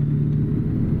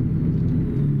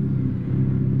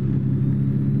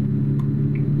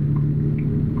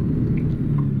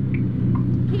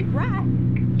 Keep right.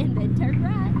 And then turn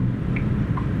right.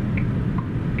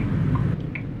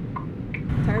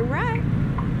 Turn right.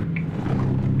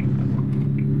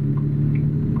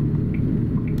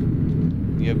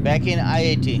 We are back in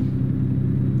IAT,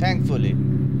 thankfully.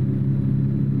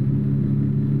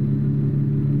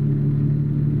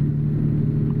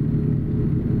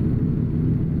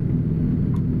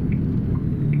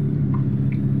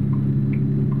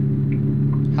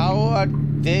 How are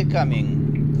they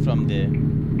coming from there?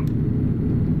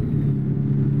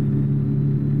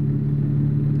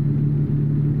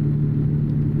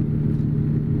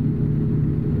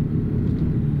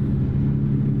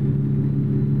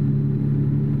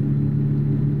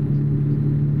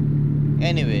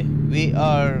 Anyway, we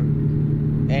are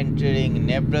entering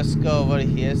Nebraska over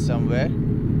here somewhere.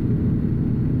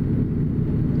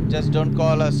 Just don't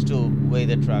call us to weigh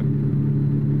the truck.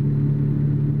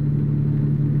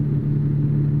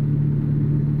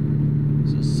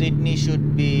 So Sidney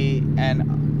should be an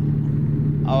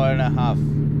hour and a half,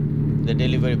 the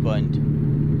delivery point.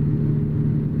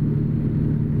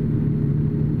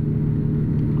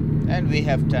 And we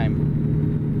have time.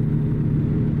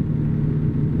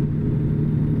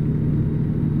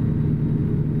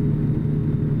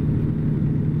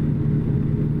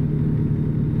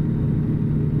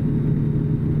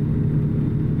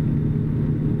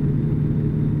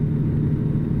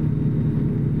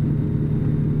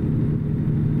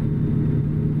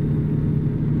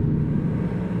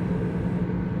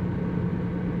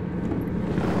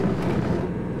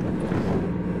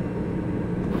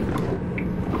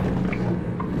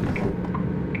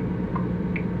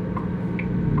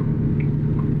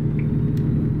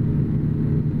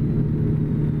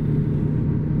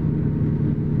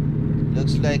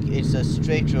 Looks like it's a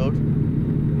straight road.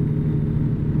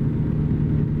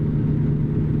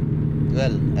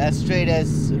 Well, as straight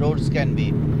as roads can be.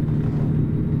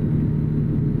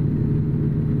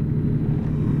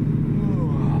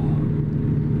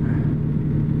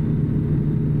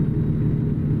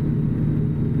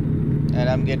 And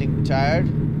I'm getting tired.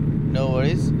 No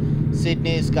worries.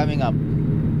 Sidney is coming up.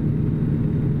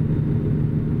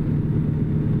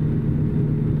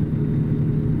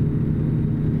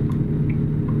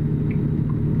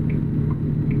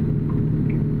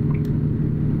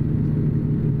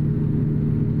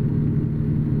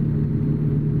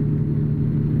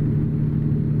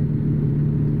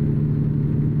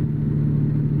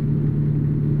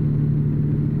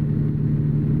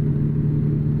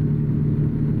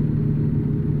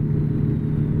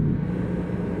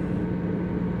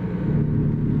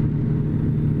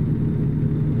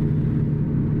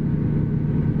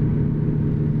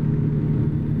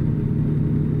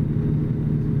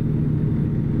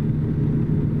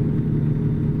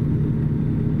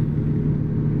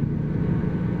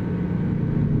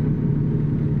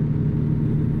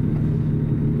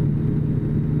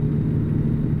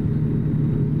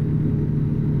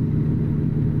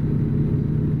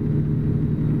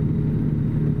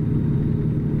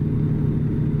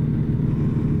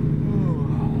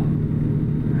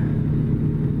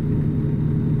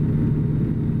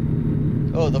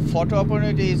 Oh, the photo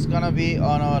opportunity is gonna be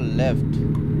on our left.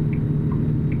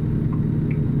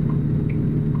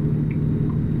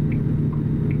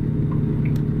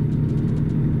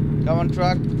 Come on,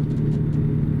 truck.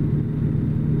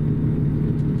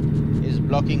 Is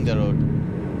blocking the road.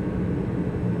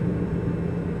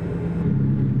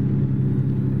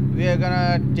 We are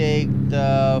gonna take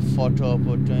the photo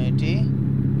opportunity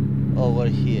over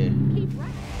here.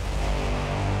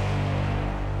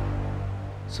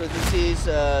 So this is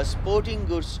a sporting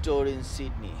goods store in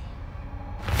Sydney.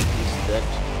 Is that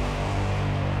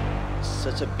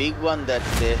such a big one that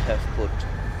they have put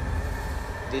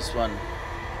this one on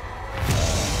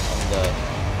the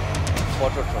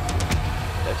photo trophy?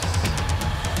 Let's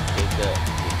take the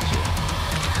picture.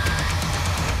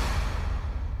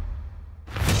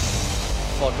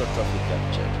 Photo trophy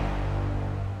captured.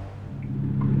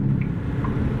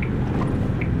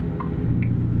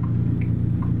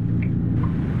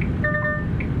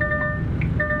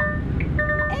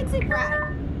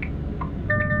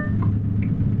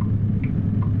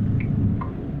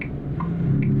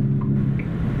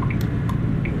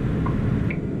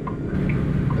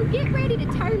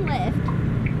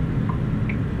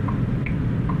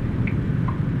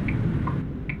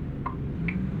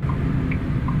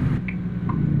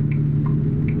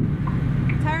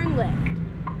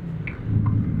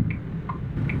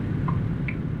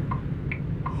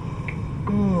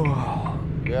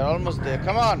 We are almost there.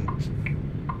 Come on!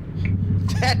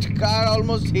 That car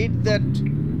almost hit that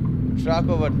truck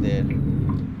over there.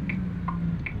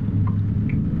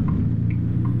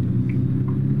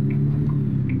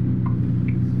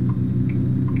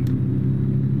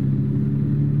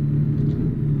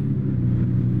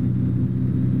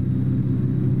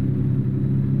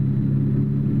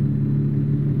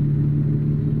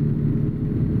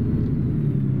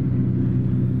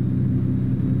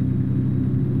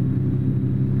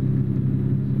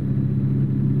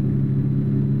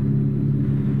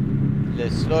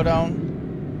 Let's slow down.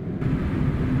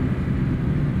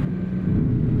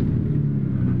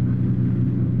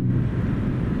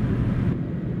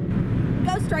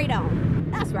 straight on.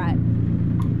 That's right.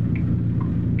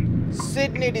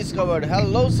 Sidney discovered.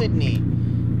 Hello, Sidney.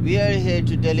 We are here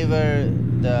to deliver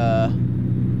the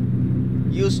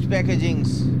used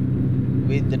packagings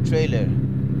with the trailer.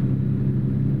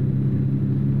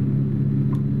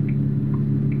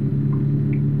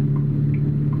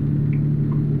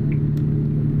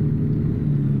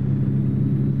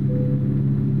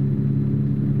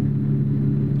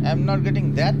 I'm not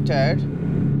getting that tired.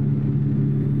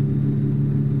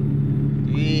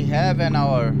 We have an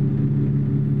hour.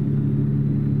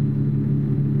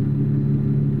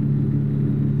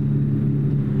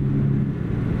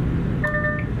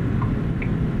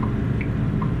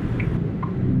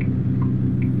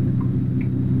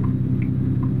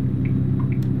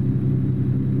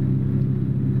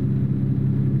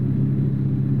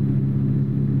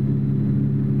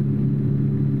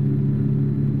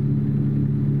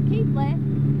 Keep left.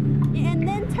 And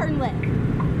then turn left.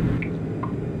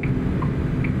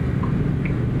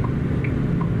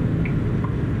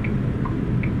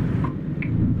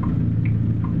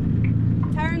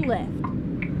 Turn left.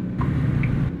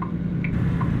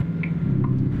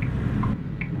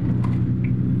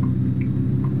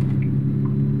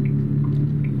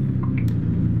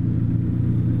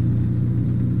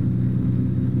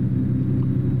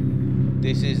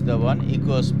 This is the one,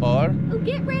 equals power. Oh,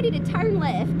 get ready to turn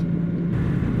left.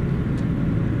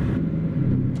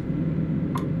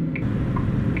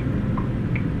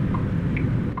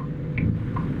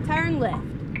 Turn left.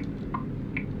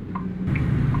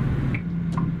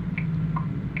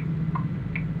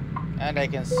 And I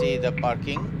can see the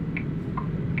parking.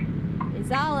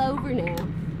 It's all over now.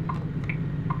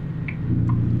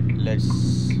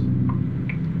 Let's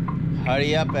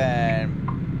hurry up and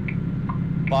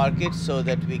park it so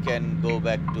that we can go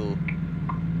back to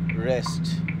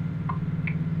rest.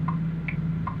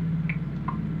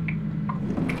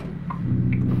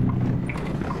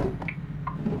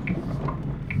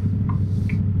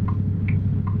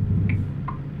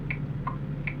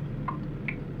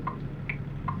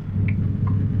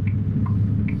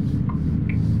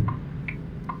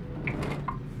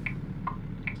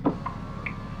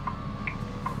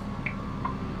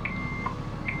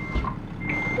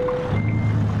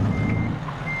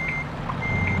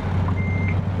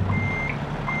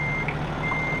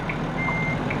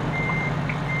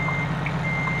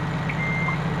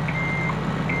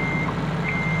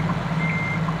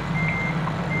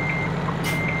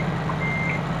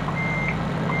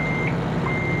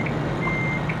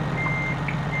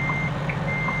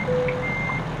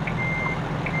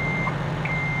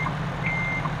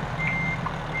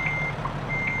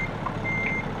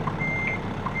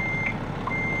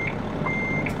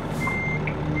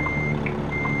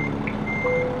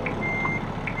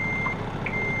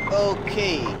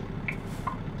 Okay,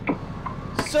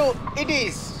 so it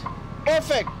is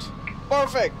perfect.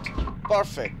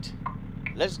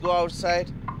 Let's go outside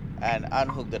and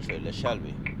unhook the trailer, shall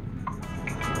we?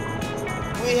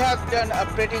 We have done a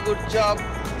pretty good job,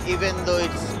 even though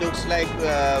it looks like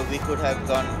we could have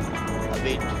gone a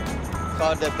bit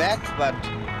further back, but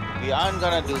we aren't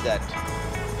gonna do that.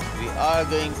 We are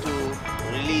going to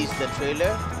release the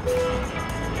trailer.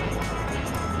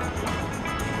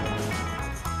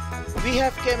 We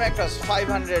have came across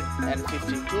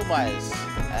 552 miles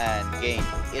and gained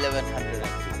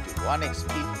 1151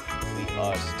 XP. We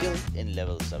are still in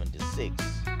level 76.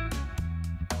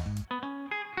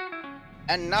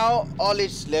 And now all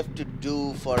it's left to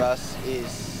do for us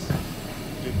is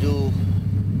to do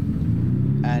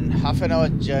an half-an-hour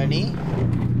journey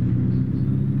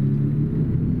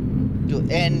to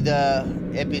end the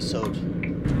episode.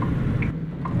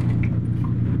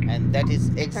 And that is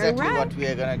exactly what we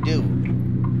are gonna do.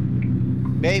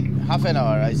 Babe, half an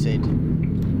hour, I said.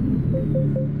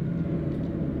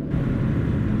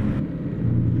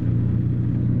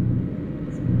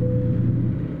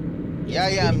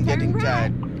 Yeah, I'm getting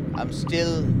tired. I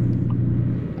still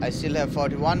have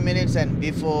 41 minutes, and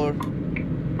before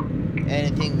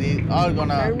anything, we are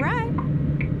gonna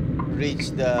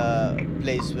reach the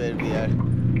place where we are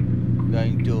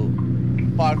going to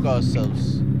park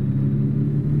ourselves.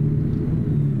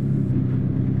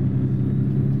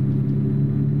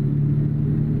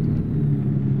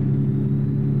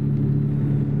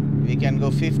 We can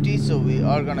go 50, so we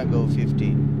are gonna go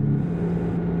 50.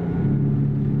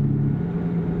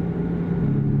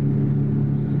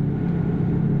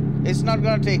 It's not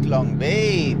gonna take long,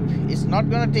 babe. It's not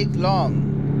gonna take long.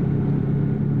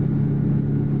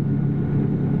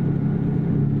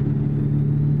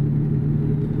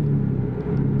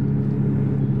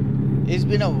 It's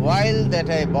been a while that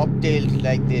I bobtailed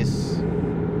like this,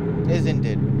 isn't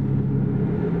it?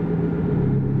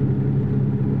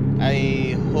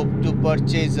 I hope to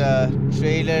purchase a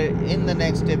trailer in the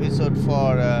next episode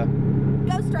for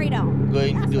Go straight on.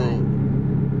 going That's to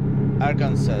right.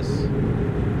 Arkansas.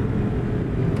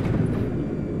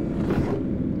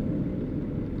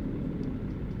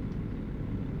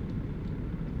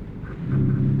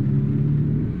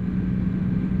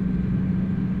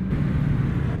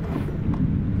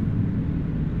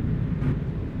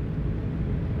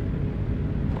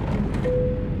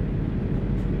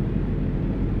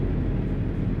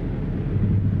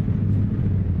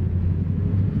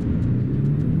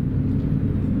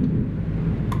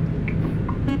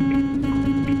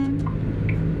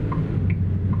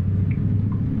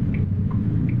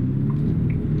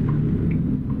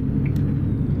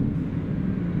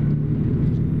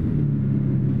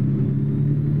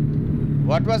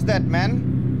 What was that, man?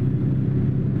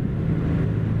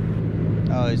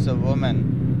 Oh, it's a woman.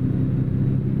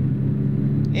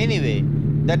 Anyway,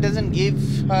 that doesn't give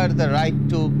her the right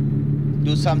to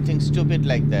do something stupid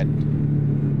like that.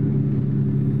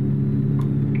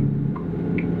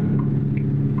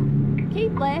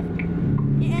 Keep left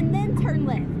and then turn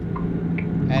left.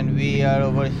 And we are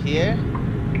over here.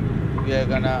 We are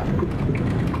gonna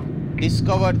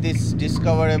discover this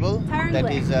discoverable. Turn That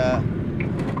left. is a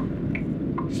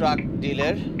truck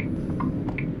dealer,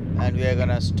 and we are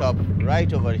gonna stop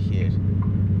right over here.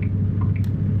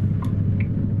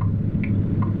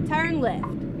 Turn left.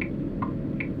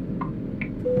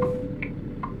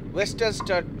 Western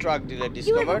Star Truck Dealer You have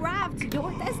discovered. arrived to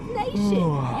your destination.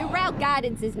 Your route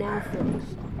guidance is now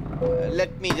finished.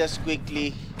 Let me just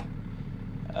quickly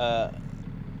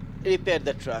repair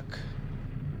the truck,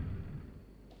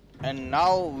 and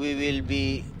now we will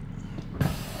be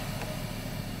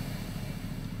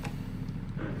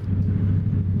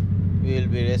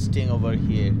resting over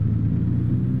here.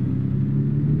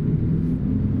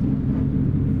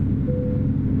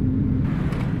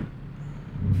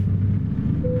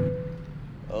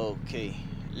 Okay,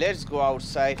 let's go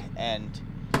outside and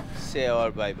say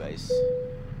our bye-byes.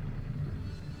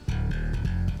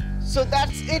 So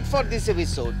that's it for this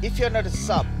episode. If you're not a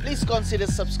sub, please consider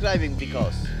subscribing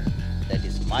because that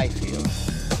is my feel.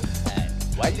 And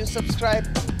while you subscribe,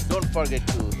 don't forget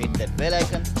to hit that bell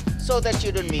icon so that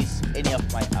you don't miss any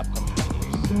of my upcoming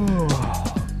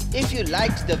videos. If you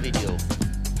liked the video,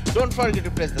 don't forget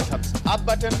to press the thumbs up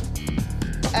button.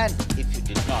 And if you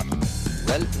did not,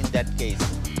 well, in that case,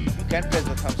 you can press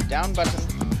the thumbs down button.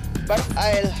 But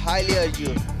I'll highly urge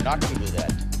you not to do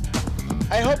that.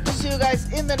 I hope to see you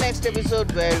guys in the next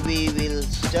episode where we will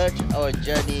start our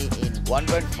journey in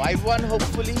 1.51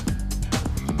 hopefully.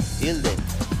 Till then,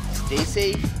 stay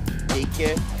safe, take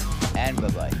care, and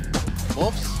bye-bye.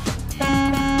 MUFS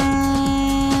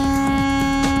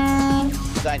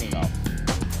signing off.